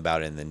to him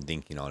about it and then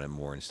thinking on it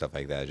more and stuff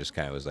like that. It just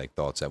kind of was like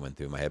thoughts that went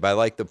through my head. But I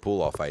like the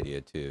pull off idea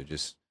too.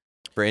 Just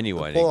for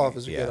anyone, pull off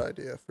is a good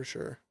idea for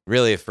sure.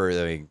 Really,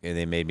 and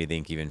they made me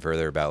think even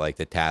further about like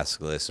the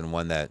task list, and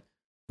one that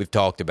we've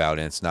talked about,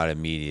 and it's not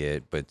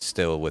immediate, but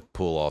still with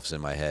pull offs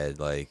in my head,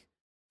 like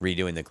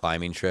redoing the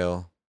climbing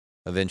trail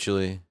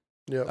eventually,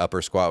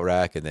 upper squat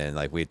rack, and then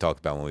like we talked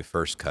about when we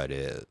first cut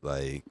it,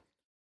 like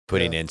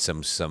putting in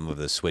some of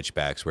the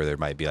switchbacks where there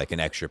might be like an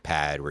extra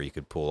pad where you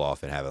could pull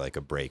off and have like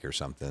a break or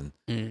something.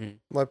 Mm-hmm.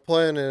 My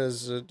plan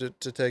is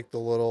to take the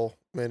little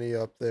mini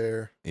up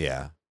there.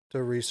 Yeah. To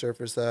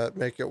resurface that,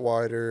 make it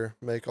wider,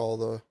 make all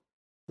the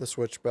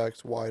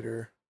switchbacks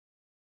wider,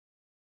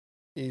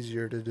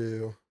 easier to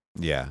do.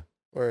 Yeah.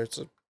 Where it's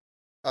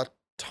a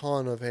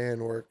ton of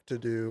handwork to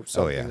do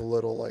something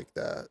little like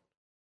that,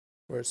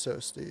 where it's so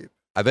steep.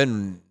 I've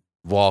been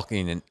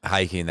walking and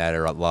hiking that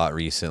a lot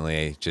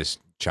recently, just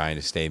trying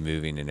to stay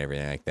moving and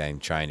everything like that, and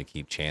trying to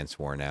keep Chance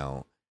worn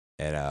out.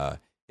 And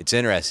it's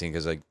interesting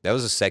because like that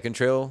was the second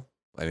trail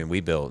I mean we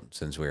built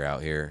since we were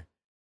out here.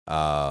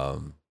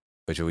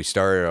 Which we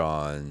started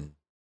on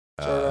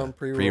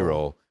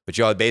pre-roll. But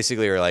y'all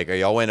basically are like,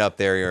 y'all went up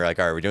there, you're like,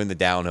 all right, we're doing the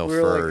downhill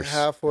first.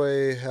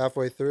 Like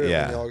halfway through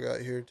when y'all got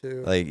here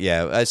too. Like,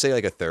 yeah, I'd say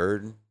like a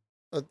third.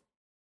 We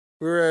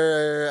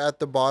were at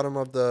the bottom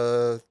of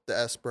the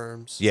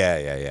S-berms.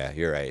 Yeah.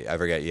 You're right. I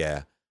forget,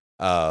 yeah.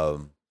 But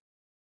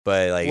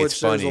like, which it's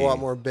funny. There's a lot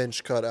more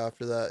bench cut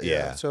after that.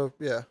 Yeah. So,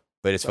 yeah.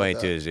 But it's funny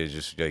too, is it's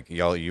just like,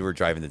 you were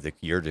driving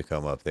your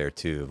Tacoma up there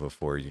too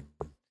before you...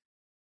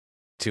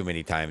 Too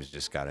many times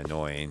just got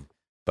annoying,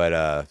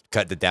 but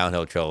cut the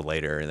downhill trail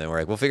later, and then we're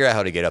like, we'll figure out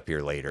how to get up here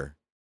later.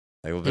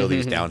 Like we'll build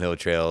these downhill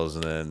trails,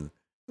 and then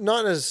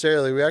not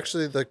necessarily. We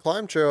actually the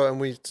climb trail, and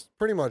we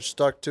pretty much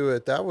stuck to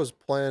it. That was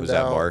planned. Was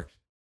that marked?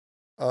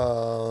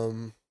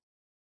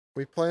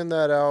 We planned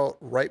that out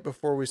right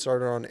before we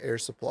started on Air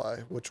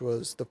Supply, which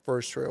was the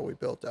first trail we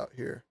built out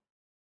here.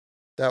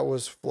 That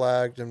was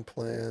flagged and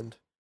planned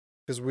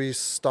because we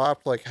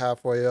stopped like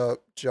halfway up.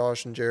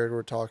 Josh and Jared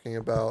were talking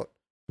about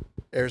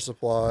Air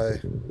Supply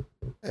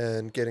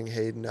and getting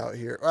Hayden out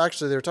here.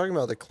 Actually, they were talking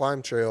about the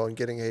climb trail and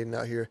getting Hayden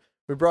out here.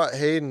 We brought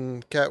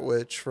Hayden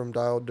Ketwich from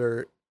Dial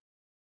Dirt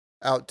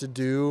out to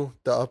do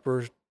the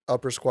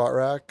upper squat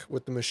rack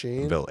with the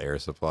machine. Built Air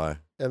Supply.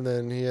 And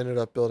then he ended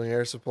up building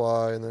Air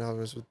Supply, and then I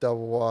was with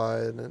Double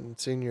Wide and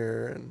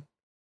Senior, and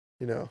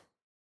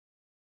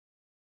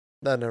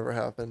that never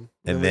happened.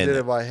 And then we did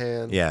it by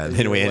hand. Yeah, and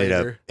then we ended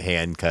up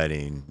hand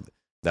cutting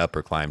the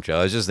upper climb trail.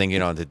 I was just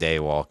thinking on today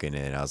walking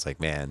in, I was like,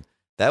 man,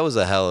 that was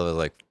a hell of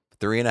a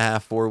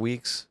 3.5, 4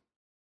 weeks.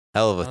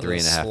 Hell of a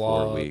 3.5,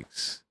 4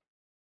 weeks.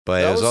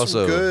 But it was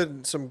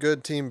also some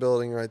good team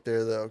building right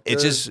there, though. Good it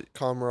just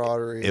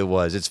camaraderie. It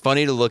was. It's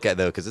funny to look at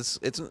though, because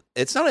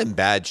it's not in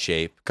bad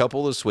shape. A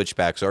couple of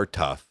switchbacks are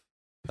tough,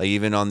 like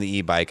even on the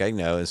e-bike, I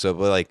know. And so,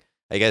 but like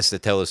I guess to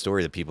tell the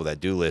story to people that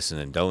do listen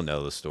and don't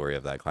know the story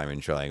of that climbing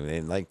trail,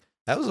 like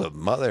that was a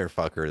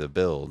motherfucker to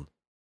build.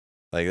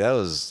 Like that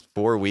was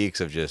 4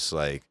 weeks of just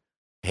like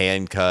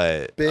hand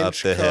cut up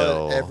the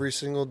hill every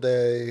single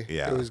day.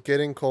 Yeah, it was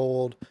getting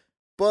cold.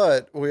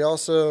 But we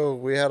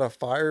had a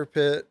fire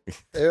pit.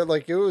 It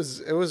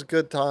was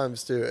good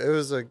times too. It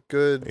was a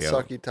good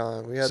sucky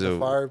time. We had the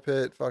fire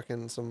pit,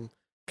 fucking some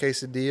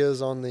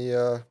quesadillas on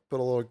the put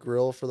a little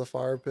grill for the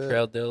fire pit.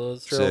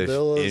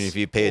 Traildillas. And if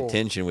you pay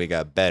attention, we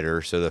got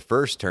better. So the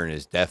first turn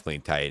is definitely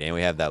tight, and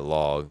we have that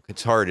log.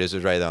 It's hard. It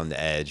was right on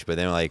the edge, but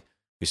then like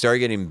we started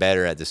getting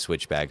better at the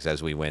switchbacks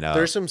as we went up.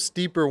 There's some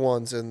steeper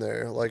ones in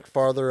there. Like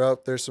farther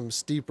up, there's some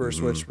steeper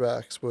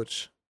switchbacks,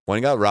 which. One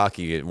got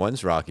rocky.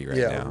 One's rocky now.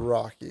 Yeah,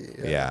 rocky.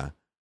 Yeah.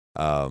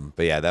 But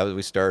yeah,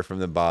 we started from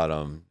the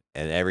bottom,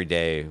 and every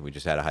day we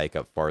just had to hike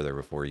up farther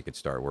before you could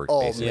start work.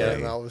 Oh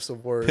man, that was the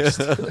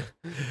worst.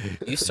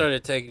 You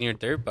started taking your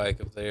dirt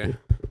bike up there.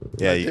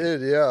 Yeah, I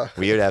did. Yeah.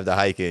 We would have to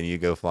hike it, and you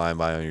go flying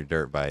by on your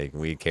dirt bike.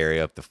 We'd carry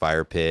up the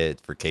fire pit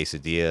for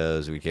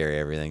quesadillas. We carry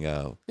everything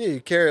up. Yeah,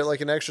 you carry it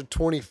like an extra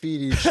 20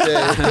 feet each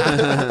day.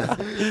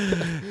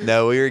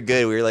 No, we were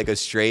good. We were like a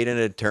straight and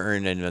a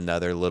turn and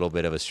another little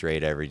bit of a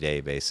straight every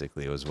day,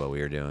 basically, was what we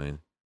were doing.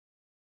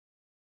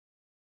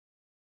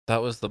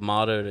 That was the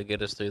motto to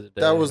get us through the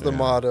day. That was the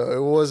motto.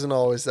 It wasn't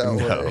always that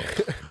way.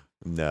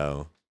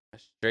 No. A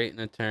straight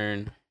and a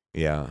turn.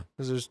 Yeah.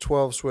 Because there's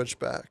 12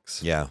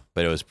 switchbacks. Yeah,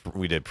 but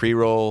we did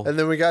pre-roll. And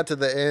then we got to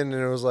the end,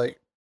 and it was like,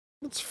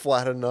 it's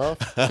flat enough.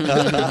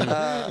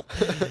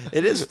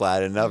 It is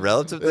flat enough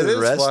relative to the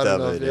rest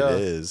of it. Yeah.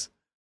 It is.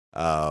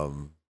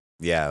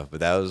 Yeah, but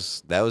that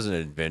was an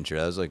adventure.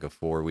 That was like a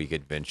 4-week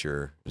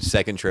adventure. The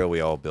second trail we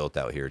all built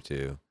out here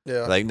too.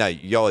 Yeah. Like, no,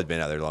 y'all had been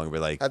out there longer,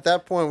 but like at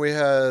that point we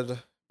had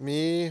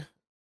me,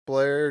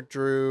 Blair,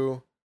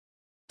 Drew,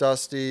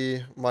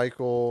 Dusty,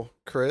 Michael,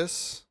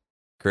 Chris,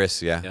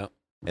 yeah. Yep.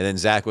 And then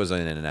Zach was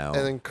in and out.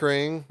 And then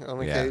Kring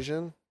on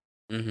occasion.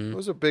 Mm-hmm. It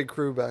was a big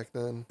crew back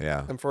then.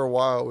 Yeah. And for a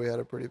while we had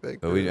a pretty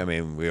big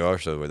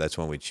crew. But that's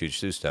when we choose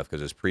through stuff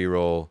because it's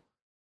pre-roll,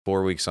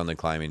 4 weeks on the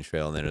climbing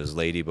trail, and then it was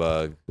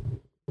Ladybug,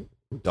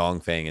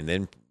 Dongfang, and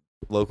then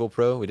Local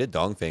Pro. We did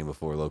Dongfang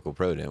before Local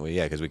Pro, didn't we?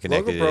 Yeah, because we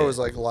connected. Local Pro was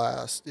like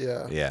last.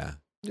 Yeah. Yeah.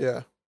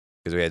 Yeah.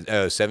 Because we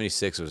had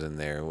 76 was in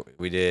there.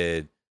 We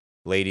did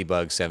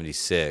Ladybug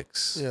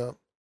 76. Yeah.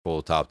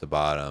 Full top to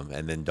bottom,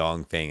 and then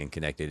Dongfang and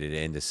connected it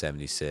into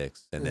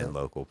 76, and then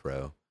Local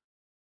Pro.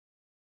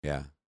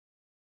 Yeah.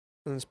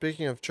 And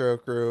speaking of Trail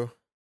Crew,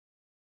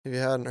 if you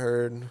hadn't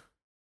heard,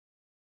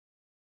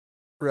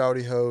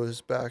 Rowdy Ho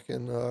is back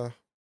in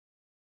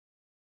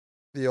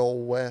the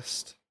old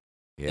West.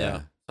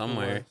 Yeah,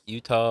 somewhere.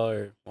 Utah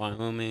or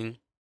Wyoming.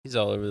 He's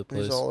all over the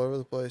place. He's all over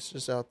the place,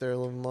 just out there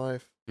living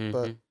life. Mm-hmm.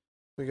 But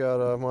we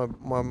got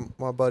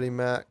my buddy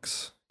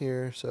Max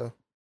here, so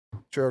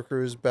Trail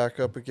Crew's back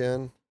up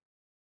again.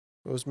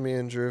 It was me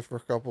and Drew for a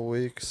couple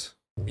weeks.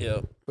 Yeah.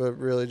 But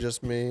really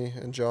just me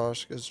and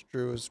Josh because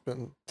Drew has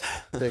been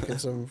taking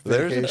some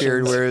vacations. There's a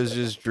period where it was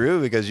just Drew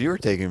because you were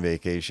taking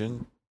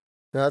vacation.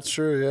 That's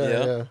true,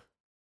 yeah.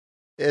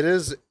 It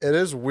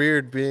is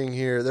weird being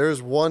here. There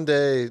was one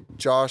day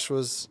Josh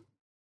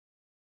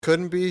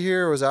couldn't be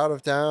here, was out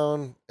of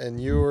town,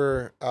 and you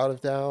were out of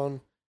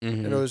town,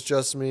 and it was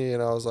just me,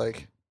 and I was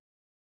like,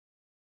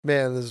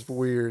 man, this is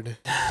weird.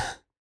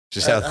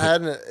 Just it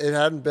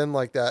hadn't been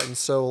like that in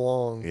so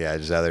long. Yeah,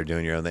 just out there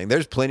doing your own thing.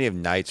 There's plenty of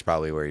nights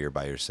probably where you're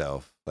by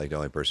yourself, like the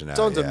only person out.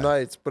 Tons of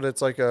nights, but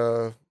it's like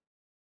the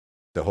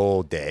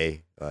whole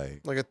day,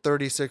 like a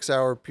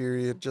 36-hour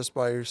period just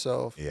by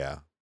yourself. Yeah.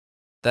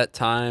 That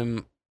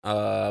time,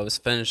 I was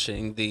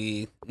finishing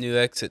the new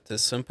exit to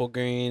Simple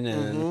Green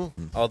and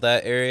all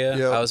that area.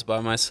 Yep. I was by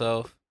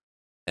myself,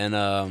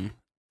 and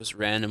just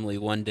randomly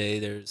one day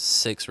there's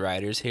 6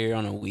 riders here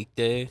on a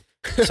weekday.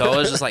 So I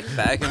was just like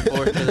back and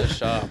forth to the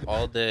shop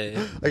all day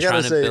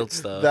trying to build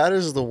stuff. That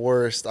is the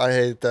worst. I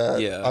hate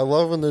that. Yeah. I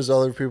love when there's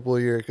other people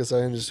here because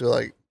I can just be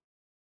like,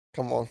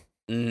 come on.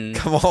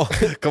 Come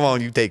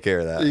on, you take care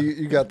of that.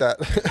 You got that.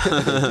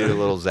 Do a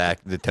little Zach,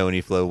 the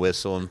Tony Flow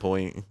whistle and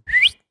point.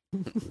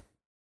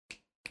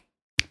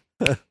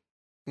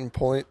 And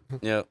point.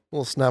 Yep. A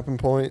little snap and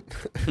point.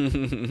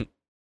 You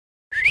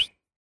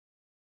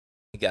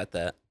got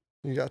that.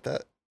 You got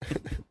that.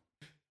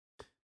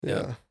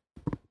 Yeah.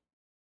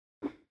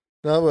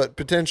 No, but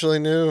potentially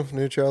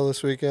new trail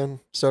this weekend.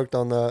 Stoked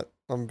on that.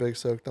 I'm big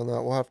stoked on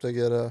that. We'll have to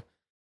get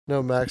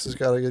no, Max has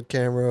got a good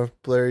camera.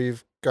 Blair,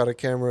 you've got a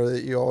camera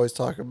that you always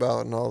talk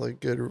about and all the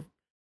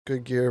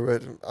good gear,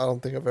 but I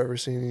don't think I've ever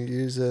seen you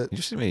use it.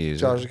 You see me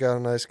use Josh it. has got a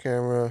nice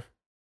camera.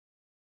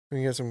 We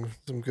can get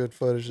some good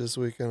footage this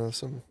weekend of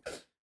some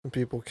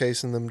people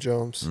casing them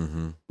jumps.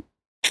 Mm-hmm.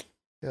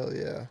 Hell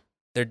yeah.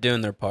 They're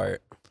doing their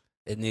part.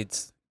 It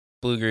needs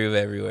Blue Groove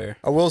everywhere.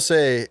 I will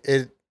say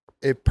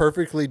it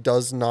perfectly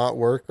does not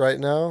work right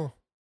now.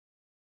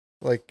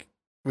 Like,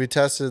 we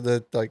tested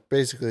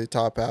basically the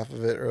top half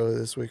of it earlier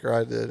this week, or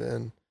I did,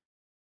 and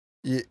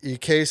you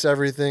case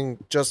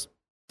everything just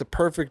the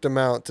perfect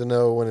amount to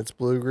know when it's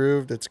blue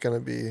grooved, it's gonna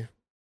be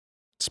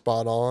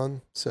spot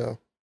on. So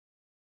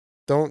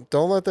don't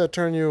let that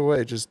turn you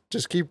away. Just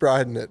keep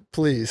riding it,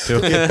 please.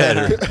 It'll get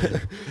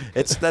better.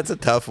 That's a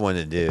tough one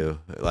to do.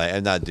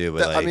 Like, not do,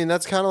 but I mean,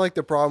 that's kind of like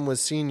the problem with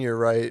Senior,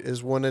 right?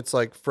 Is when it's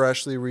like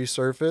freshly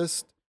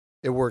resurfaced,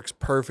 it works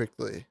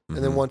perfectly, mm-hmm.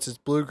 and then once it's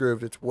blue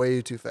grooved, it's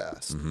way too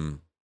fast. Mm-hmm.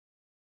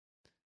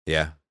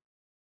 Yeah,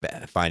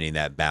 finding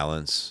that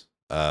balance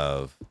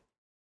of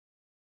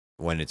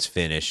when it's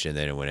finished and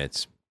then when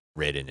it's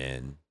ridden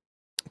in.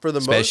 For the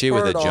especially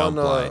most part, with a jump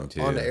line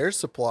too. On Air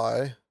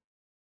Supply,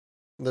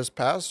 this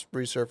past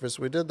resurface,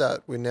 we did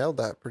that. We nailed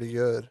that pretty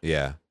good.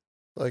 Yeah,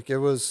 like it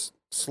was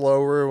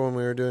slower when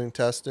we were doing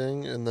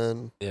testing, and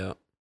then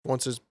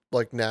once it's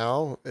like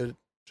now, it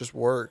just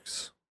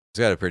works. It's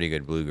got a pretty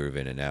good blue groove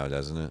in it now,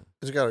 doesn't it?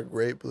 It's got a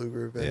great blue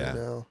groove in it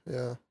now.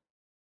 Yeah.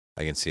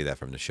 I can see that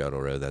from the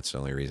shuttle road. That's the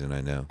only reason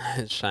I know.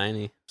 It's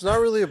shiny. It's not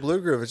really a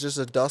blue groove. It's just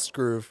a dust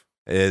groove.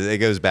 It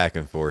goes back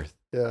and forth.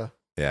 Yeah.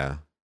 Yeah.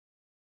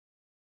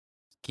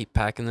 Keep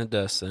packing the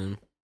dust in.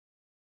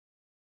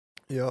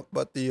 Yeah,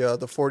 but the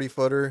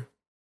 40-footer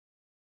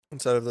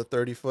instead of the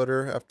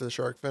 30-footer after the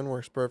shark fin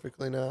works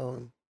perfectly now.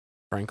 And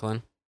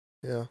Franklin.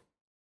 Yeah.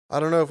 I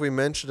don't know if we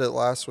mentioned it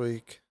last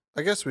week.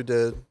 I guess we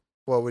did.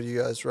 What would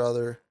you guys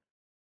rather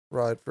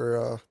ride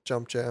for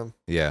Jump Jam?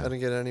 Yeah. I didn't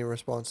get any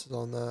responses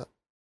on that.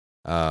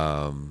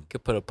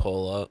 Could put a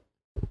poll up.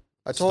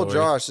 I told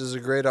Josh this is a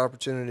great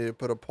opportunity to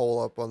put a poll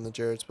up on the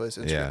Jared's Place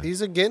Instagram. Yeah. He's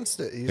against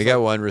it. We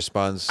got one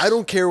response. I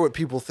don't care what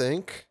people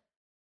think.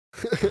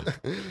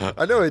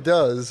 I know it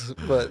does,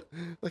 but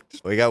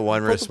we got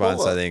one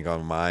response, I think,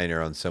 on mine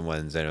or on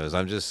someone's, and it was,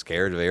 "I'm just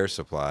scared of Air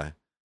Supply."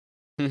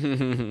 I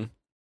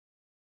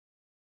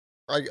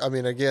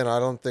mean, again, I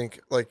don't think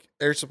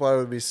Air Supply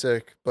would be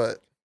sick,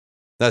 but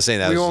not saying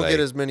that we won't get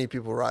as many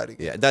people riding.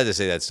 Yeah, not to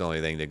say that's the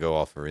only thing to go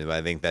off for me, but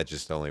I think that's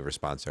just the only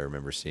response I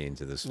remember seeing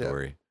to this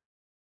story. Yeah.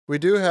 We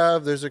do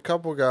have. There's a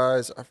couple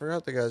guys. I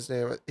forgot the guy's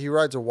name. He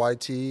rides a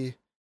YT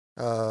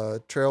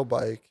trail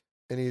bike,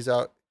 and he's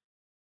out.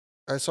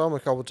 I saw him a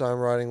couple times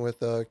riding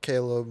with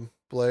Caleb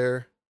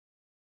Blair.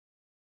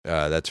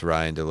 That's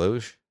Ryan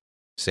Deloge.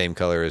 Same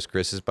color as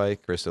Chris's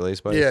bike, Chris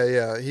DeLay's bike.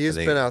 Yeah. He's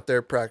been out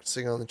there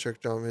practicing on the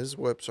trick jump. His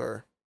whips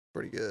are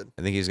pretty good.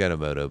 I think he's got a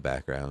moto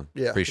background.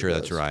 Yeah. Pretty sure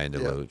that's Ryan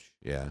Deloge.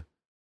 Yeah.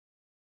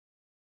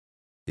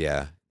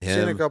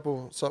 Seen a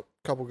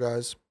couple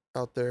guys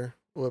out there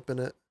whipping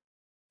it.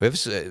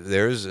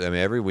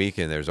 Every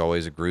weekend there's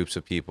always groups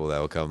of people that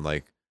will come,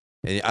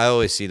 and I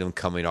always see them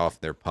coming off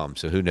their pump.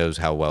 So who knows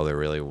how well they're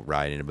really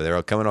riding it, but they're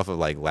all coming off of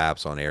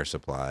laps on Air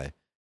Supply,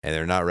 and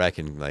they're not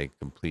wrecking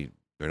complete.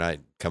 They're not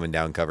coming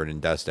down covered in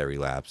dust every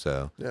lap.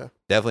 So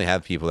definitely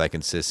have people that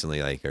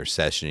consistently are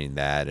sessioning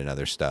that and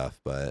other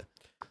stuff. But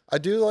I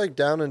do like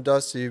Down and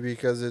Dusty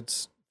because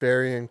it's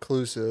very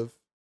inclusive.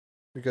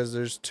 Because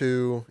there's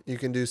two, you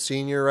can do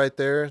Senior right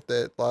there,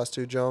 that last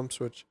two jumps,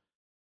 which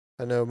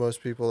I know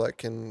most people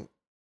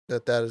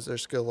that is their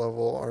skill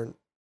level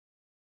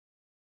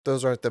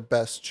those aren't the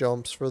best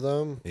jumps for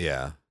them.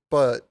 Yeah.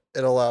 But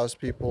it allows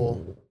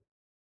people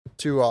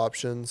two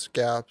options,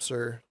 gaps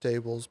or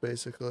tables,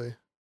 basically.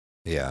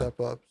 Yeah. Step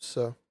up.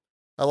 So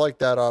I like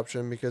that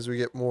option because we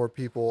get more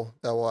people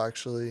that will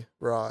actually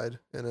ride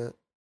in it.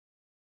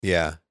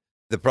 Yeah.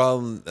 The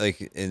problem, and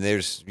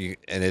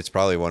it's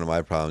probably one of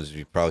my problems,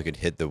 you probably could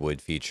hit the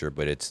wood feature,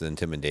 but it's the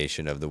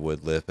intimidation of the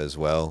wood lip as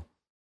well,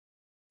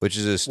 which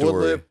is a story.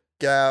 Wood lip,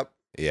 gap.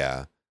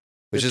 Yeah.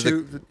 Which is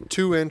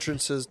two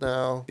entrances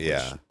now.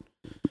 Yeah.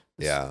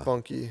 Yeah.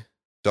 Funky.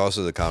 It's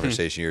also the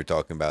conversation you're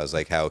talking about is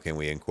how can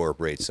we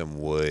incorporate some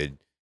wood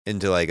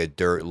into a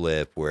dirt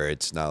lip where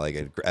it's not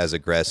as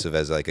aggressive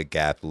as a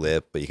gap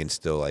lip, but you can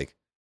still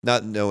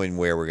not knowing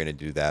where we're going to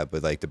do that,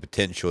 but the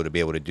potential to be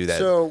able to do that.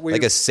 So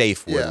a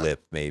safe wood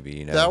lip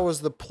maybe, That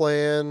was the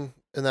plan,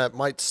 and that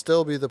might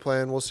still be the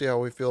plan. We'll see how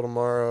we feel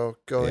tomorrow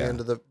going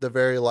into the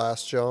very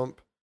last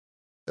jump.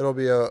 It'll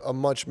be a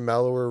much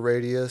mellower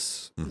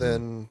radius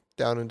than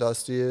Down and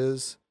Dusty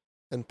is,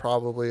 and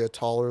probably a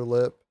taller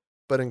lip,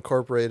 but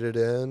incorporated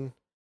in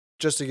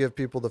just to give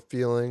people the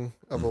feeling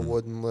of a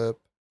wooden lip.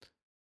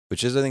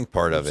 Which is, I think,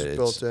 part of it. It's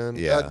built in.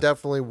 Yeah. That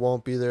definitely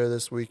won't be there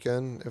this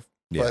weekend,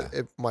 but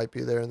it might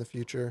be there in the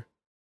future.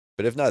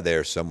 But if not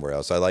there, somewhere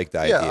else. I like the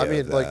idea. Yeah, I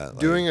mean,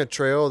 doing a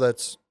trail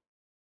that's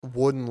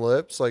wooden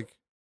lips,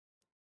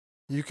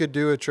 you could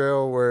do a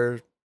trail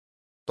where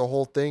the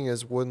whole thing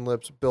is wooden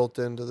lips built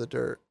into the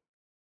dirt.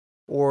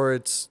 Or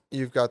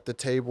you've got the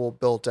table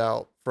built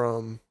out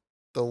from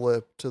the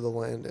lip to the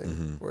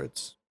landing where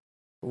it's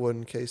a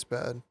wooden case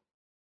pad,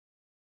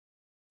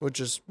 which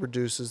just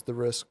reduces the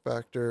risk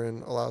factor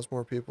and allows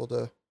more people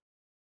to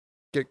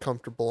get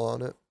comfortable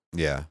on it.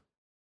 Yeah.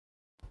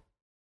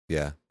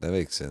 Yeah, that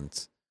makes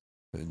sense.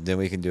 Then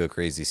we can do a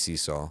crazy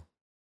seesaw.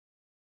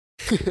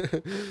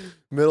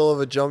 Middle of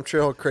a jump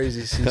trail,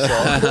 crazy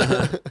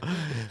seesaw.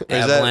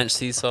 Avalanche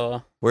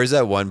seesaw. Where's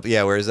that one?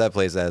 Yeah, where's that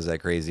place that has that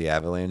crazy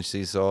avalanche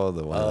seesaw?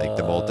 The one like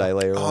the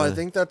multi-layer one? I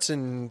think that's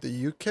in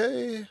the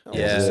UK.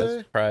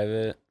 It's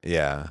private.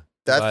 Yeah.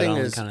 That thing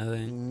is kind of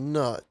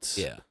nuts.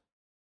 Yeah.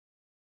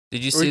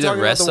 Did you see the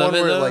rest of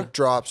it, where though? It like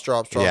drops.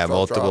 Yeah,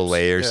 multiple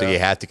layers. Yeah. So you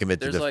have to commit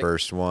to the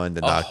first one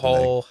to knock a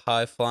whole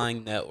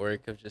high-flying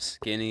network of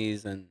just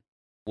skinnies and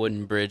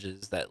wooden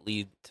bridges that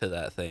lead to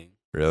that thing.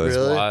 Really? It's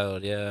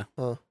wild, yeah.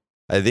 Huh.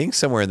 I think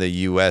somewhere in the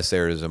U.S.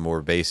 there is a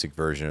more basic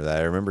version of that.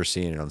 I remember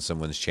seeing it on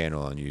someone's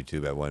channel on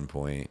YouTube at one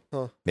point.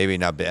 Huh. Maybe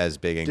not as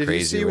big and crazy.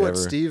 Did you see what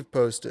Steve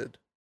posted?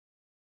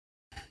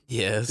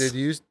 Yes.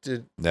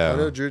 No. I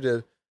know Drew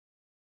did.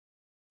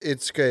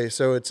 It's okay.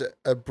 So it's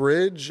a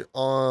bridge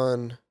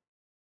on.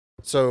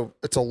 So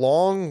it's a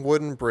long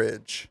wooden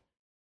bridge,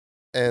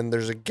 and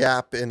there's a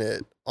gap in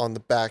it on the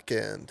back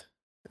end.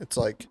 It's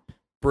like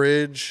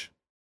bridge,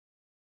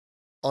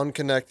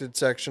 unconnected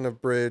section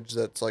of bridge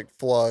that's like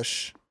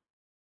flush,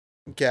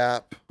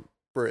 gap,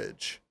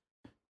 bridge.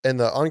 And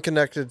the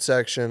unconnected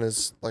section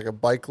is like a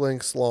bike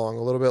length long,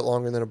 a little bit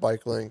longer than a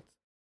bike length.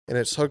 And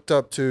it's hooked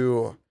up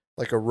to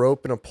like a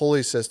rope and a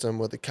pulley system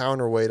with a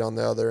counterweight on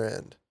the other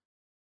end.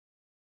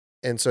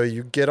 And so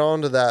you get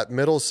onto that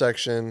middle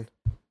section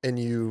and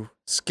you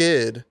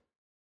skid,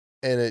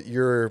 and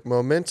your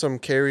momentum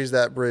carries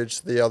that bridge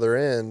to the other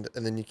end,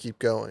 and then you keep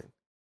going.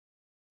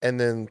 And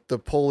then the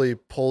pulley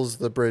pulls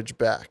the bridge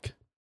back.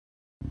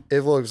 It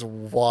looks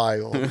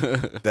wild.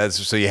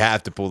 So you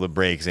have to pull the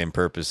brakes in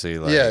purposely.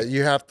 Like, yeah,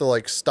 you have to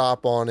like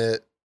stop on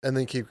it and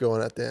then keep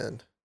going at the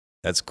end.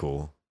 That's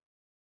cool.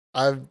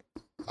 I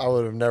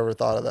would have never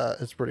thought of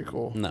that. It's pretty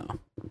cool. No.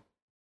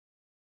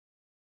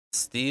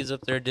 Steve's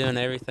up there doing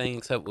everything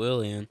except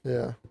William.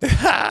 Yeah.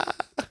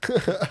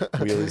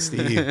 Wheelie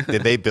Steve.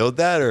 Did they build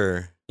that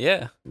or?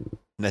 Yeah.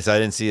 So I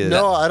didn't see it.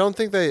 No, I don't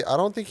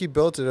think he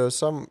built it. It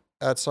was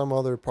at some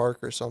other park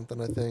or something,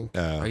 I think.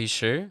 Are you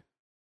sure?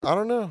 I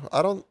don't know.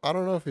 I don't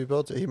know if he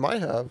built it. He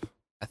might have.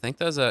 I think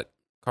that was at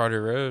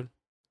Carter Road.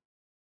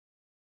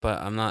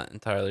 But I'm not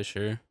entirely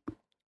sure.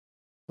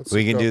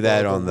 We can do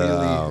that on the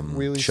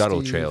wheelie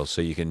shuttle trail,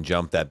 so you can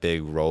jump that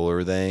big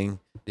roller thing.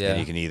 Yeah. And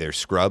you can either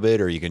scrub it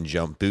or you can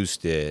jump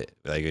boost it,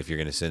 like if you're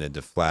going to send it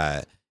to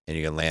flat, and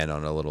you can land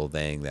on a little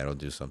thing that'll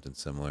do something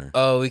similar.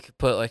 Oh, we could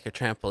put like a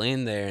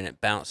trampoline there and it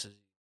bounces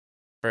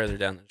further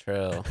down the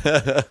trail.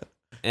 And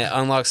it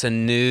unlocks a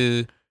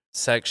new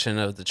section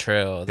of the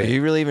trail. Have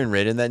you really even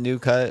ridden that new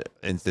cut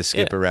and to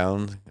skip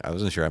around? I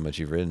wasn't sure how much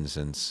you've ridden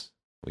since.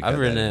 I've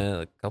ridden it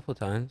like a couple of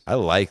times. I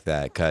like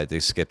that cut. They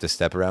skip the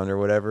step around or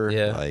whatever.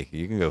 Yeah. Like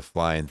you can go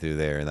flying through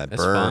there, and that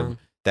it's berm. Fun.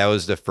 That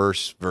was the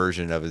first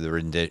version of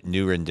the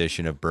new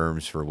rendition of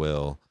berms for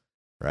Will,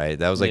 right?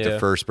 That was like the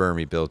first berm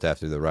he built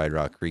after the Ride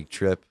Rock Creek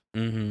trip.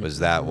 Was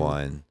that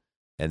one,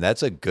 and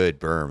that's a good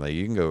berm. Like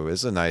you can go.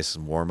 It's a nice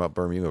warm up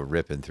berm. You can go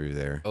ripping through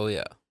there. Oh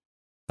yeah.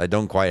 I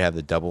don't quite have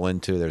the double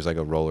into. There's like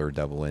a roller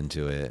double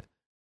into it.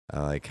 I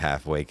like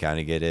halfway kind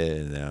of get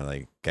it, and then I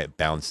like get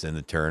bounced in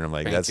the turn. I'm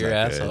like, Crank that's your not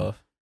ass good.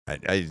 Off.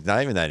 I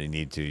not even that you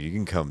need to. You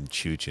can come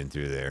chooching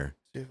through there.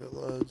 See if it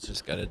loads.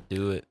 Just gotta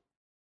do it.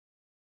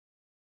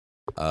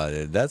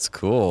 That's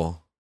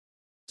cool.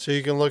 So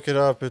you can look it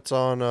up. It's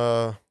on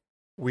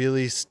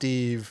Wheelie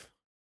Steve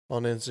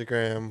on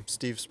Instagram.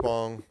 Steve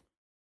Spong.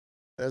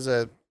 That's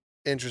a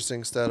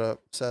interesting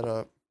setup. You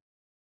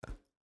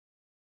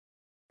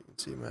can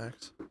see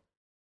Max.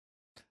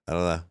 I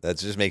don't know. That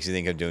just makes you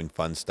think of doing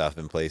fun stuff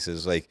in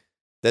places. Like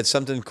that's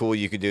something cool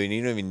you could do, and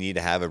you don't even need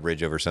to have a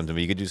bridge over something,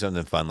 but you could do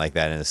something fun like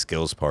that in a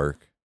skills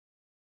park.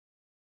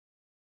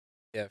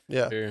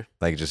 Yeah, sure.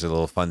 Like just a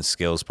little fun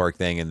skills park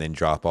thing, and then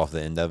drop off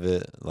the end of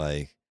it.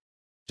 Like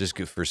just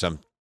good for some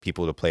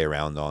people to play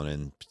around on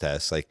and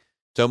test. Like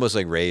it's almost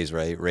like Ray's,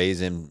 right?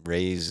 Ray's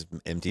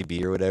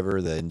MTB or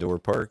whatever, the indoor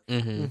park.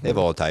 Mm-hmm. They have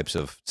all types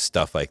of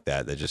stuff like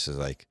that just is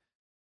like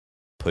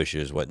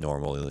pushes what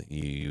normally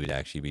you would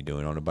actually be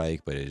doing on a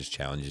bike, but it just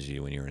challenges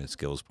you when you're in a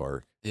skills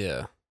park.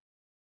 Yeah.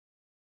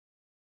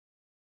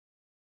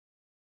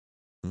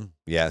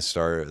 Yeah,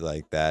 start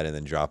like that and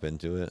then drop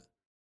into it.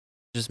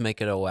 Just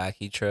make it a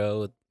wacky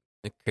trail with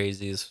the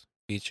craziest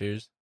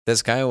features.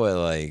 That's kind of what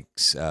like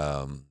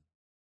Seth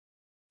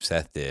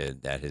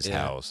did at his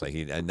house. Like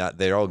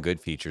they're all good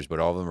features, but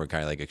all of them are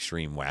kind of like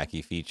extreme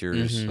wacky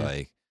features,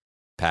 like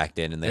packed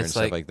in there and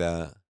stuff like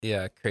that.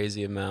 Yeah,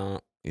 crazy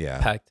amount. Yeah,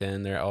 packed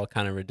in. They're all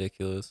kind of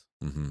ridiculous.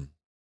 On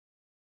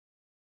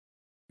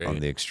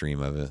the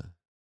extreme of it.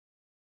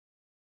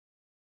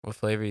 What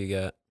flavor you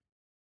got?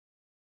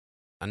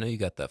 I know you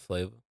got that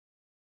flavor.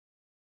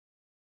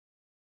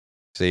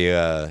 So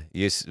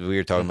we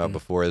were talking about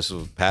before. This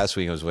was past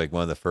week. It was like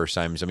one of the first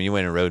times. I mean, you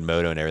went and rode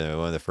moto and everything. But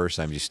one of the first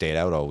times you stayed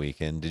out all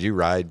weekend. Did you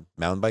ride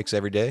mountain bikes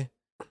every day?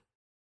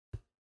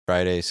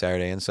 Friday,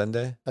 Saturday, and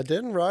Sunday? I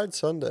didn't ride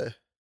Sunday.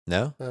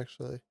 No?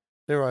 Actually.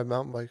 Didn't ride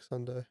mountain bike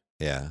Sunday.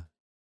 Yeah.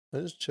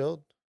 I just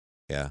chilled.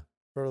 Yeah.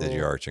 Did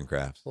your arts and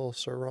crafts? A little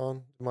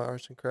Saran, my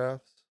arts and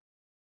crafts.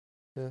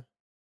 Yeah.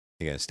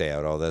 You gonna stay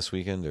out all this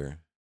weekend or?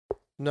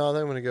 No,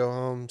 then I'm gonna go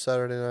home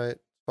Saturday night.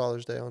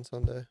 Father's Day on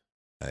Sunday.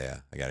 Oh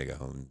yeah, I gotta go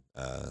home.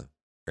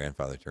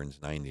 Grandfather turns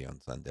 90 on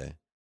Sunday.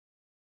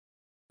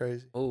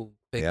 Crazy. Oh,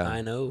 big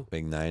 9-0.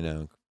 Big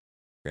 9-0.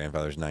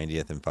 Grandfather's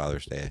 90th and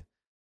Father's Day.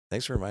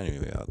 Thanks for reminding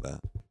me about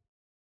that.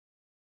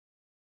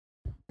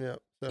 Yeah.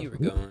 So. You were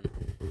going.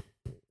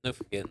 No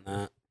forgetting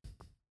that.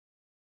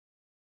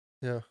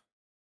 Yeah.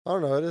 I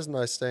don't know. It is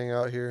nice staying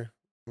out here.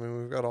 I mean,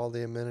 we've got all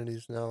the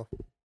amenities now.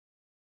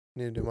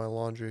 Need to do my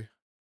laundry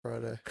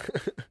Friday.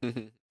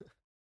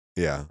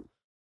 Yeah.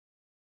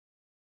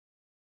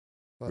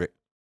 But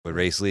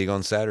race league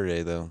on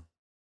Saturday, though.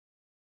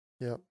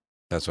 Yep.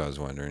 That's what I was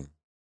wondering.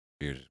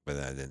 But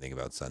I didn't think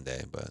about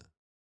Sunday, but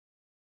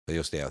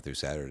you'll stay out through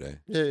Saturday.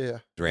 Yeah.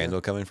 Is Randall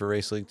coming for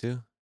race league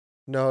too?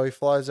 No, he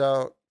flies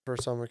out for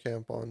summer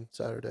camp on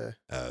Saturday.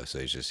 Oh, so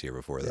he's just here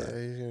before that.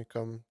 Yeah, he's going to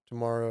come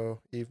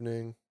tomorrow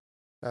evening,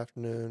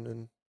 afternoon,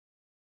 and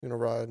going to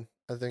ride.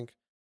 I think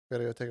got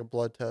to go take a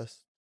blood test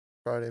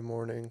Friday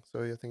morning,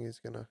 so I think he's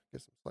going to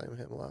get some slam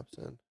him laps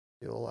in.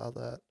 He'll allow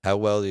that. How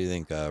well do you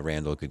think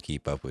Randall could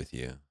keep up with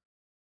you?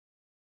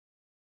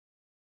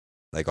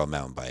 Like on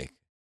mountain bike?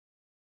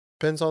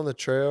 Depends on the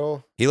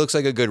trail. He looks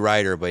like a good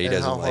rider, but he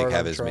doesn't like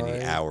have as trying.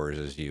 many hours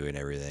as you and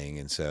everything.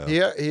 And so he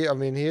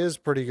is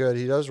pretty good.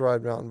 He does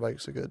ride mountain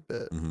bikes a good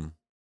bit. Mm-hmm.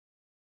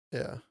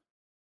 Yeah.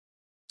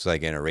 So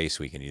like in a race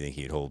weekend, you think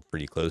he'd hold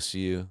pretty close to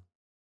you?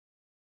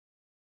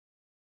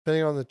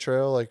 Depending on the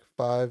trail, like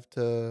 5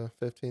 to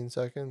 15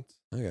 seconds.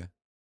 Okay.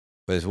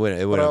 But it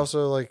wouldn't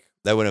also like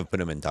that wouldn't have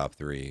put him in top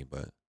 3,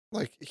 but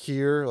like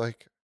here,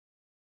 like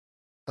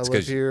I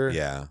live here.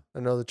 Yeah. I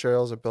know the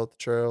trails. I built the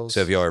trails.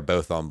 So if y'all are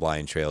both on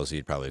blind trails,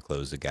 you'd probably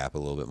close the gap a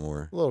little bit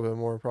more. A little bit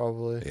more,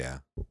 probably. Yeah.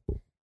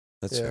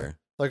 That's fair.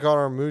 Like on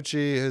our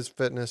Moochie, his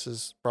fitness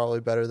is probably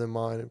better than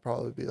mine. It'd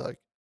probably be like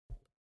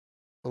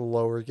a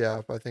lower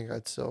gap. I think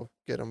I'd still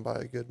get him by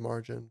a good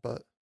margin.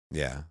 But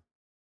yeah,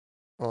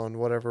 on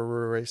whatever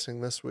we're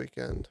racing this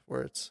weekend,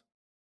 where it's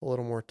a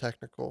little more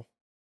technical,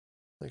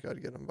 I think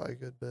I'd get him by a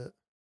good bit.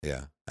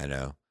 Yeah, I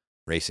know.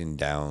 Racing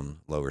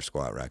down lower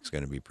squat rack's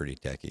going to be pretty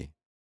techy.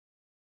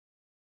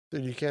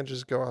 Dude, you can't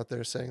just go out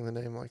there saying the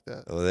name like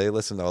that. Well, they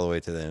listened all the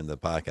way to the end of the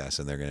podcast,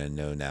 and they're going to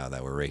know now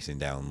that we're racing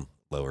down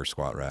lower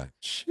squat rack.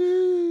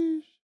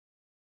 Sheesh.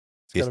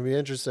 It's going to be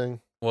interesting.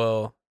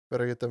 Well,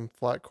 better get them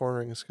flat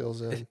cornering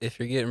skills in. If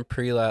you're getting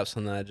pre-laps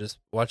on that, just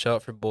watch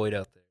out for Boyd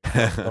out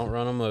there. Don't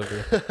run him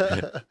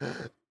over.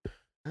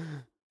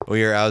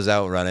 I was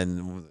out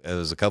running. It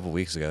was a couple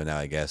weeks ago now,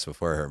 I guess,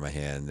 before I hurt my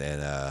hand,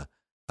 and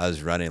I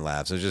was running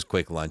laps. It was just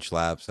quick lunch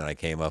laps, and I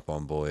came up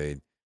on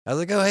Boyd. I was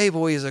like, "Oh, hey,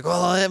 boy." He's like,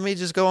 "Well, let me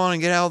just go on and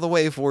get out of the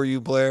way for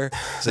you, Blair."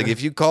 It's like,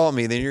 if you call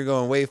me, then you're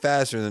going way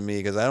faster than me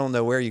because I don't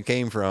know where you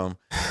came from.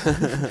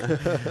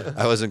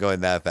 I wasn't going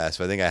that fast,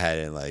 but I think I had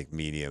it in like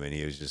medium, and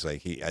he was just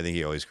like, I think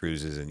he always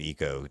cruises in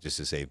eco just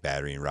to save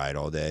battery and ride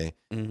all day.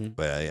 Mm-hmm.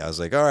 But I was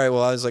like, all right,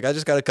 well, I was like, I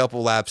just got a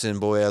couple laps in,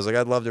 boy. I was like,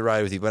 I'd love to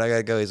ride with you, but I got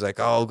to go. He's like,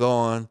 oh, go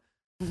on.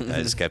 And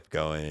I just kept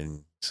going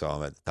and saw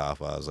him at the top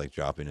while I was like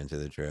dropping into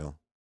the trail.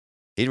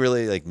 He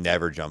really like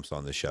never jumps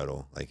on the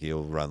shuttle. Like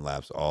he'll run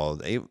laps all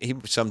day. He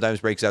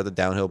sometimes breaks out the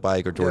downhill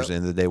bike or towards the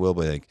end of the day will,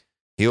 but like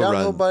he'll run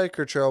downhill bike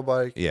or trail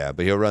bike. Yeah,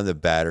 but he'll run the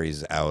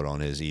batteries out on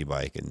his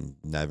e-bike and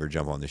never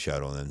jump on the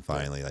shuttle. And then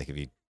finally, like if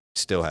he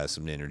still has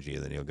some energy,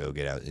 then he'll go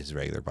get out his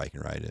regular bike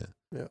and ride it.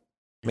 Yeah,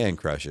 man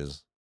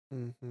crushes.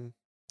 Mm-hmm.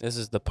 This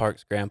is the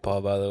park's grandpa,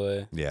 by the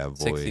way. Yeah,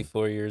 boy.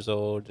 64 years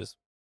old, just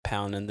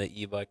pounding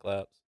the e-bike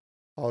laps.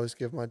 I always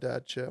give my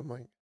dad shit. I'm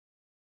like,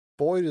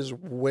 Boyd is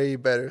way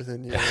better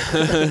than you.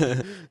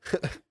 Yeah,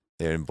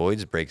 and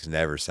Boyd's brakes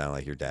never sound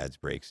like your dad's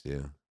brakes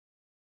do.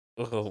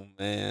 Oh,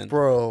 man.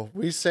 Bro,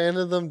 we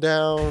sanded them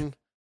down,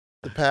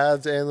 the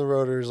pads and the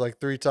rotors, like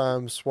 3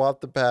 times,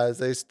 swapped the pads.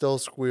 They still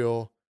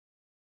squeal.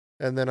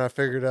 And then I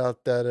figured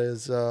out that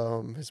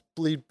his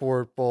bleed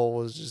port bowl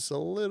was just a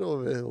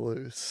little bit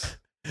loose.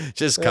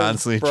 Just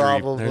constantly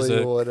dripping. There's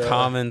a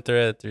common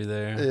thread through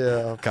there.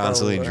 Yeah.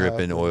 Constantly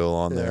dripping oil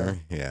on there.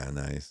 Yeah,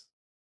 nice.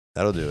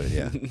 That'll do it,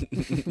 yeah.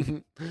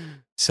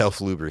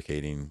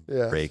 Self-lubricating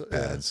brake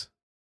pads.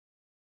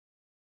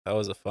 That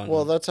was a fun one.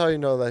 Well, that's how you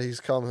know that he's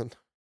coming.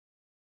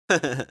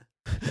 If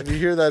you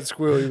hear that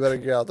squeal, you better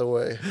get out the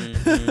way.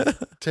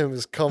 Mm-hmm. Tim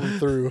is coming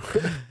through.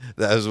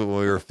 That was when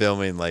we were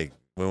filming, like,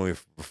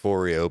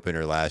 before we opened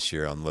her last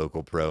year on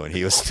Local Pro, and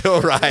he was still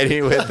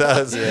riding with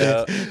us.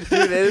 Yeah, dude,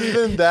 it has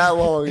been that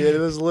long. It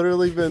has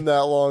literally been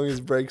that long.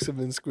 His brakes have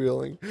been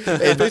squealing.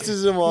 It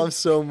pisses him off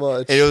so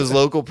much. And it was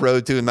Local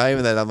Pro too. Not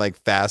even that I'm like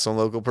fast on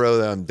Local Pro.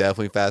 That I'm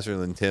definitely faster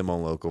than Tim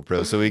on Local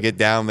Pro. So we get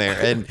down there,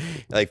 and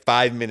like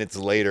 5 minutes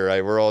later,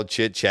 we're all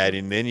chit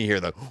chatting. Then you hear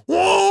the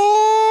whoa.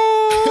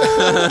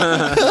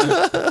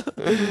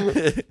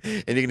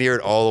 And you can hear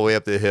it all the way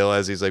up the hill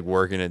as he's like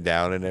working it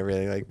down and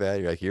everything like that.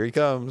 You're like, here he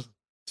comes.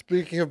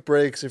 Speaking of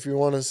brakes, if you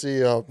want to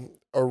see a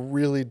a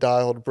really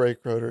dialed brake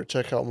rotor.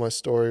 Check out my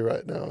story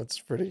right now. It's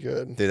pretty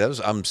good. Dude,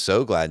 I'm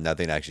so glad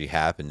nothing actually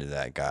happened to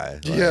that guy.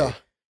 Like, yeah.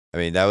 I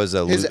mean, that was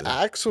his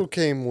axle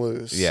came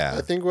loose. Yeah.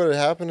 I think what had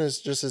happened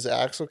is just his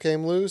axle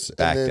came loose,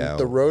 Backed and then out.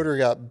 the rotor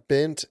got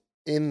bent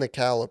in the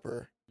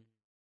caliper.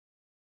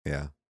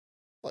 Yeah.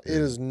 It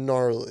is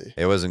gnarly.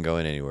 It wasn't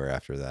going anywhere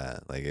after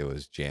that. Like, it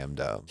was jammed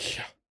up.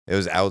 Yeah. It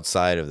was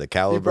outside of the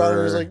caliper. He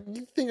probably was like,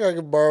 you think I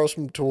could borrow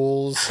some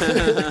tools?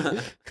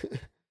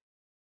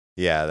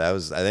 Yeah, I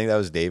think that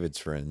was David's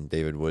friend,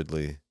 David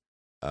Woodley.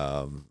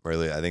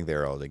 Really, I think they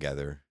were all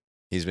together.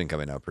 He's been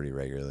coming out pretty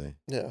regularly.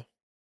 Yeah.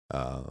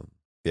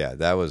 Yeah,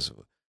 that was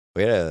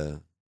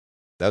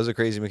a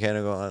crazy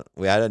mechanical.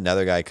 We had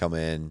another guy come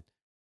in,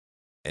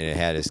 and it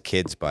had his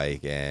kid's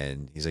bike,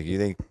 and he's like, "You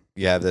think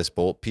you have this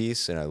bolt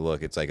piece?" And I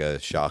look, it's like a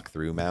shock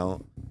through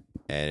mount,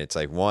 and it's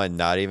like, one,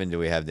 not even do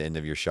we have the end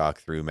of your shock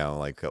through mount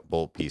like a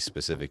bolt piece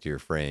specific to your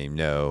frame,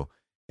 no,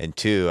 and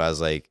two, I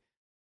was like,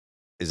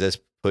 is this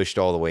pushed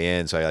all the way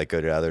in? So I like go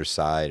to the other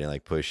side and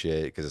like push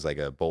it because it's like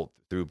a bolt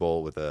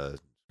with a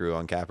screw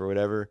on cap or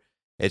whatever.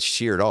 It's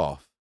sheared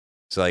off.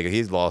 So like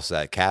he's lost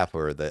that cap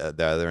or the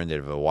other end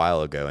of it a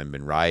while ago and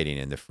been riding,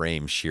 and the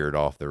frame sheared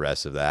off the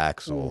rest of the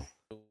axle.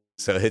 Ooh.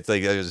 So it's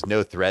like there's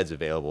no threads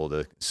available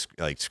to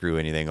like screw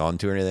anything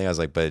onto or anything. I was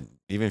like, but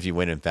even if you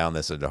went and found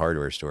this at the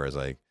hardware store, I was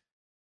like,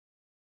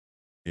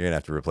 you're gonna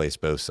have to replace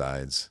both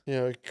sides.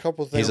 Yeah, a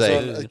couple things.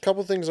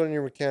 On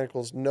your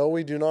mechanicals. No,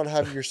 we do not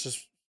have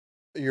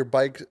your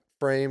bike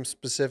frame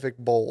specific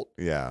bolt.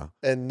 Yeah,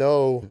 and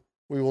no,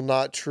 we will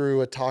not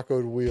true a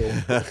tacoed wheel.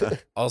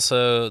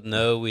 Also,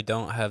 no, we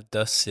don't have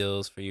dust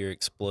seals for your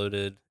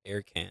exploded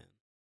air can.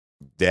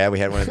 Yeah, we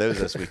had one of those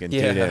this weekend too,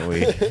 didn't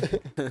we?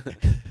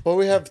 Well,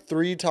 we have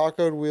 3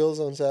 tacoed wheels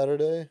on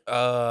Saturday.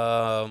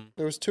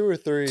 There was 2 or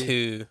 3.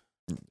 2.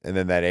 And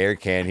then that air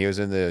can, he was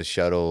in the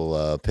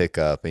shuttle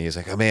pickup, and he was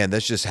like, "Oh man,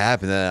 this just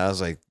happened." And I was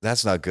like,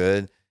 "That's not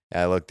good."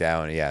 And I looked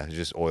down, and yeah,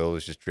 just oil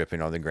was just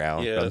dripping on the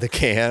ground from the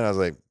can. I was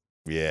like,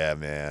 "Yeah,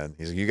 man."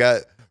 He's like, "You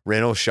got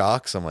rental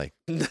shocks?" I'm like,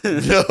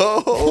 "No."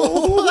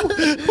 What?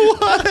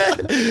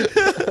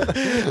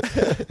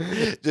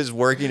 Just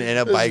working in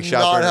a bike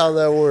shop. Not how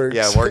that works.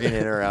 Yeah, working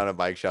in or around a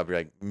bike shop. You're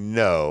like,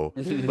 no.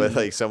 But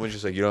like someone's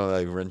just like, you don't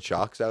like rent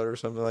shocks out or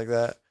something like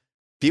that.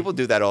 People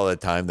do that all the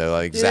time though.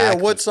 Like Zach,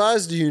 what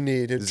size do you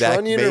need? A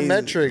trunnion or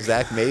metric?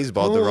 Zach Mays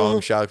bought the wrong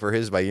shock for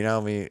his bike. You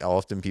know how many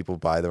often people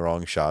buy the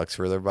wrong shocks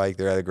for their bike?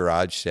 They're at a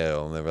garage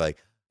sale and they were like,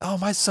 "Oh,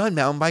 my son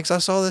mountain bikes. I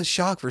saw this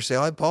shock for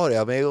sale. I bought it.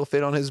 I maybe it'll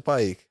fit on his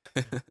bike."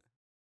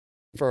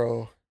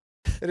 Bro,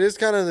 it is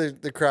kind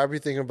of the crappy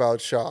thing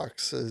about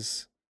shocks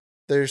is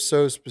they're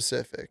so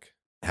specific.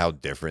 How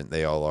different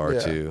they all are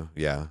too.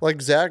 Yeah.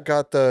 Like Zach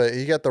got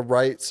the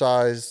right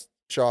size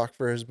shock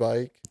for his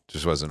bike.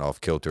 Just wasn't off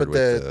kiltered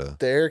with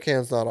the air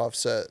can's not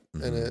offset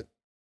and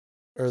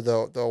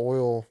the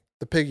oil,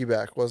 the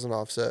piggyback wasn't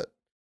offset.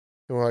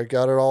 And when I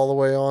got it all the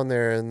way on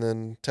there and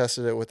then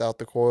tested it without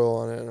the coil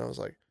on it, and I was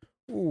like,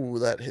 ooh,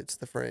 that hits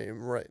the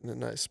frame right in a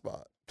nice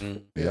spot.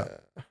 Yeah.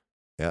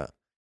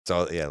 It's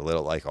all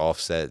little like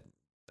offset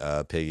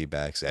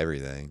piggybacks,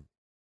 everything.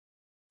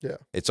 Yeah.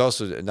 It's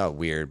also not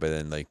weird, but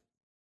then like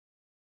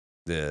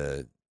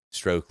the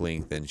stroke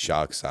length and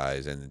shock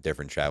size and the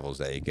different travels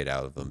that you get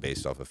out of them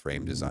based off of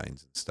frame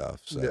designs and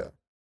stuff. So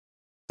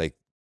like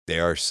they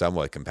are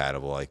somewhat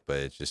compatible, like, but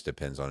it just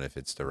depends on if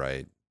it's the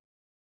right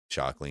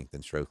shock length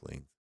and stroke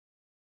length.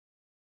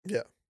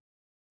 Yeah.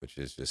 Which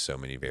is just so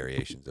many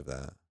variations of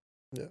that.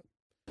 Yeah.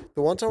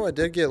 The one time I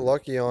did get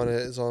lucky on it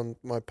is on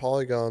my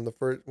Polygon, the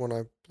first when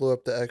I blew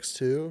up the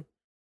X2.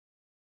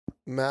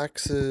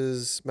 Max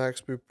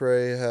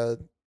Beaupre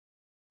had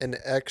an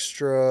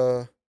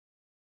extra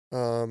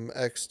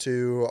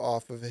X2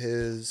 off of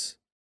his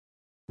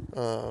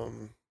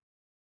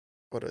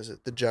what is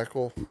it? The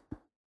Jekyll,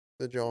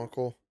 the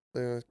Jonquil,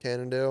 the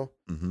Cannondale.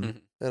 Mm-hmm.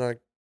 And I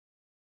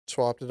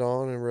swapped it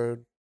on and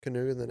rode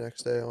canoe the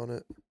next day on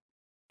it.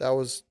 That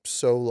was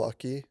so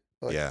lucky.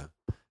 Like, yeah.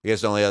 I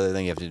guess the only other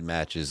thing you have to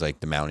match is like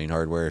the mounting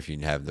hardware if you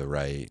have the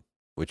right,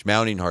 which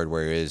mounting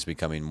hardware is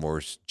becoming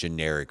more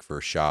generic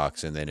for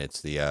shocks, and then it's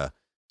the as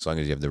long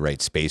as you have the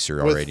right spacer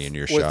already in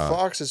your shock. With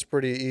Fox, it's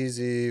pretty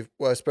easy,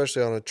 well,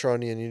 especially on a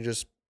trunnion. You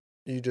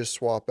just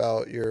swap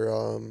out your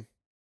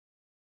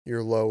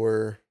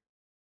lower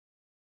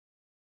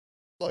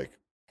like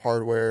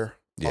hardware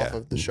off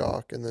of the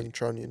shock, and then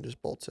trunnion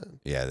just bolts in.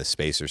 Yeah, the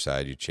spacer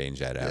side you change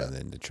that out, and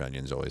then the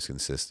trunnion's always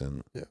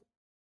consistent. Yeah.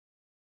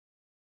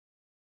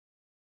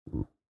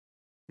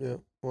 Yeah.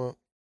 Well,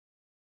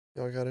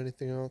 y'all got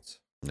anything else?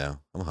 No,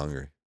 I'm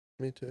hungry.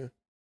 Me too.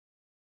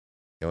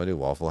 You want to do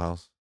Waffle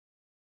House?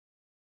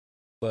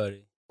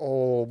 Buddy.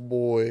 Oh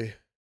boy.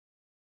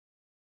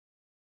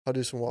 I'll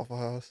do some Waffle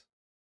House.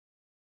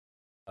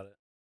 Got it.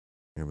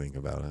 You're thinking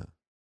about it.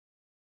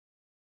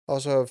 I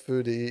also have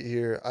food to eat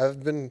here.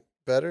 I've been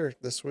better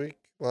this week.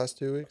 Last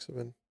 2 weeks I've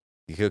been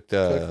You cooked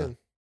cooking.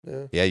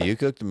 Yeah, you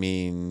cooked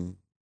mean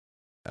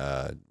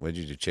what did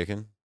you do,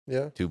 chicken?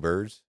 Yeah. 2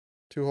 birds?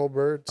 2 whole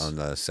birds.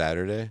 On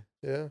Saturday?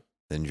 Yeah.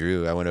 Then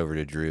I went over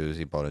to Drew's.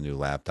 He bought a new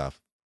laptop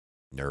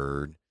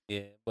nerd.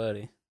 Yeah,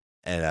 buddy.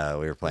 And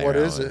we were playing. What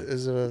is it?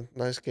 Is it a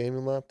nice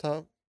gaming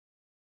laptop?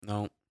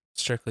 No,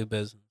 strictly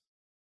business.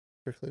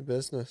 Strictly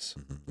business.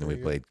 And we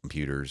played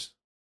computers,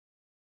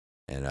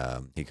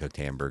 and he cooked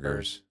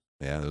hamburgers.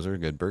 Yeah, those are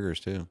good burgers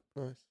too.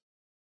 Nice.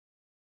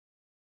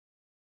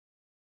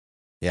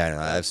 Yeah,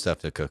 I have stuff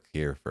to cook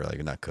here for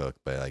not cook,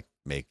 but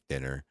make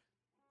dinner.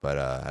 But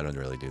I don't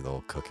really do the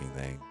whole cooking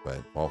thing.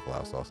 But Waffle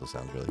House also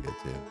sounds really good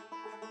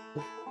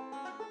too.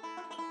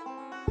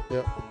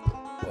 Yep.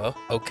 Well,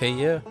 okay,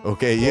 yeah.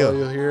 Okay, yeah. Well,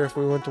 you'll hear if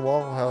we went to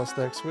Waffle House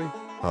next week.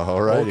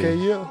 All right. Okay,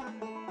 yeah.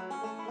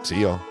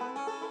 See y'all.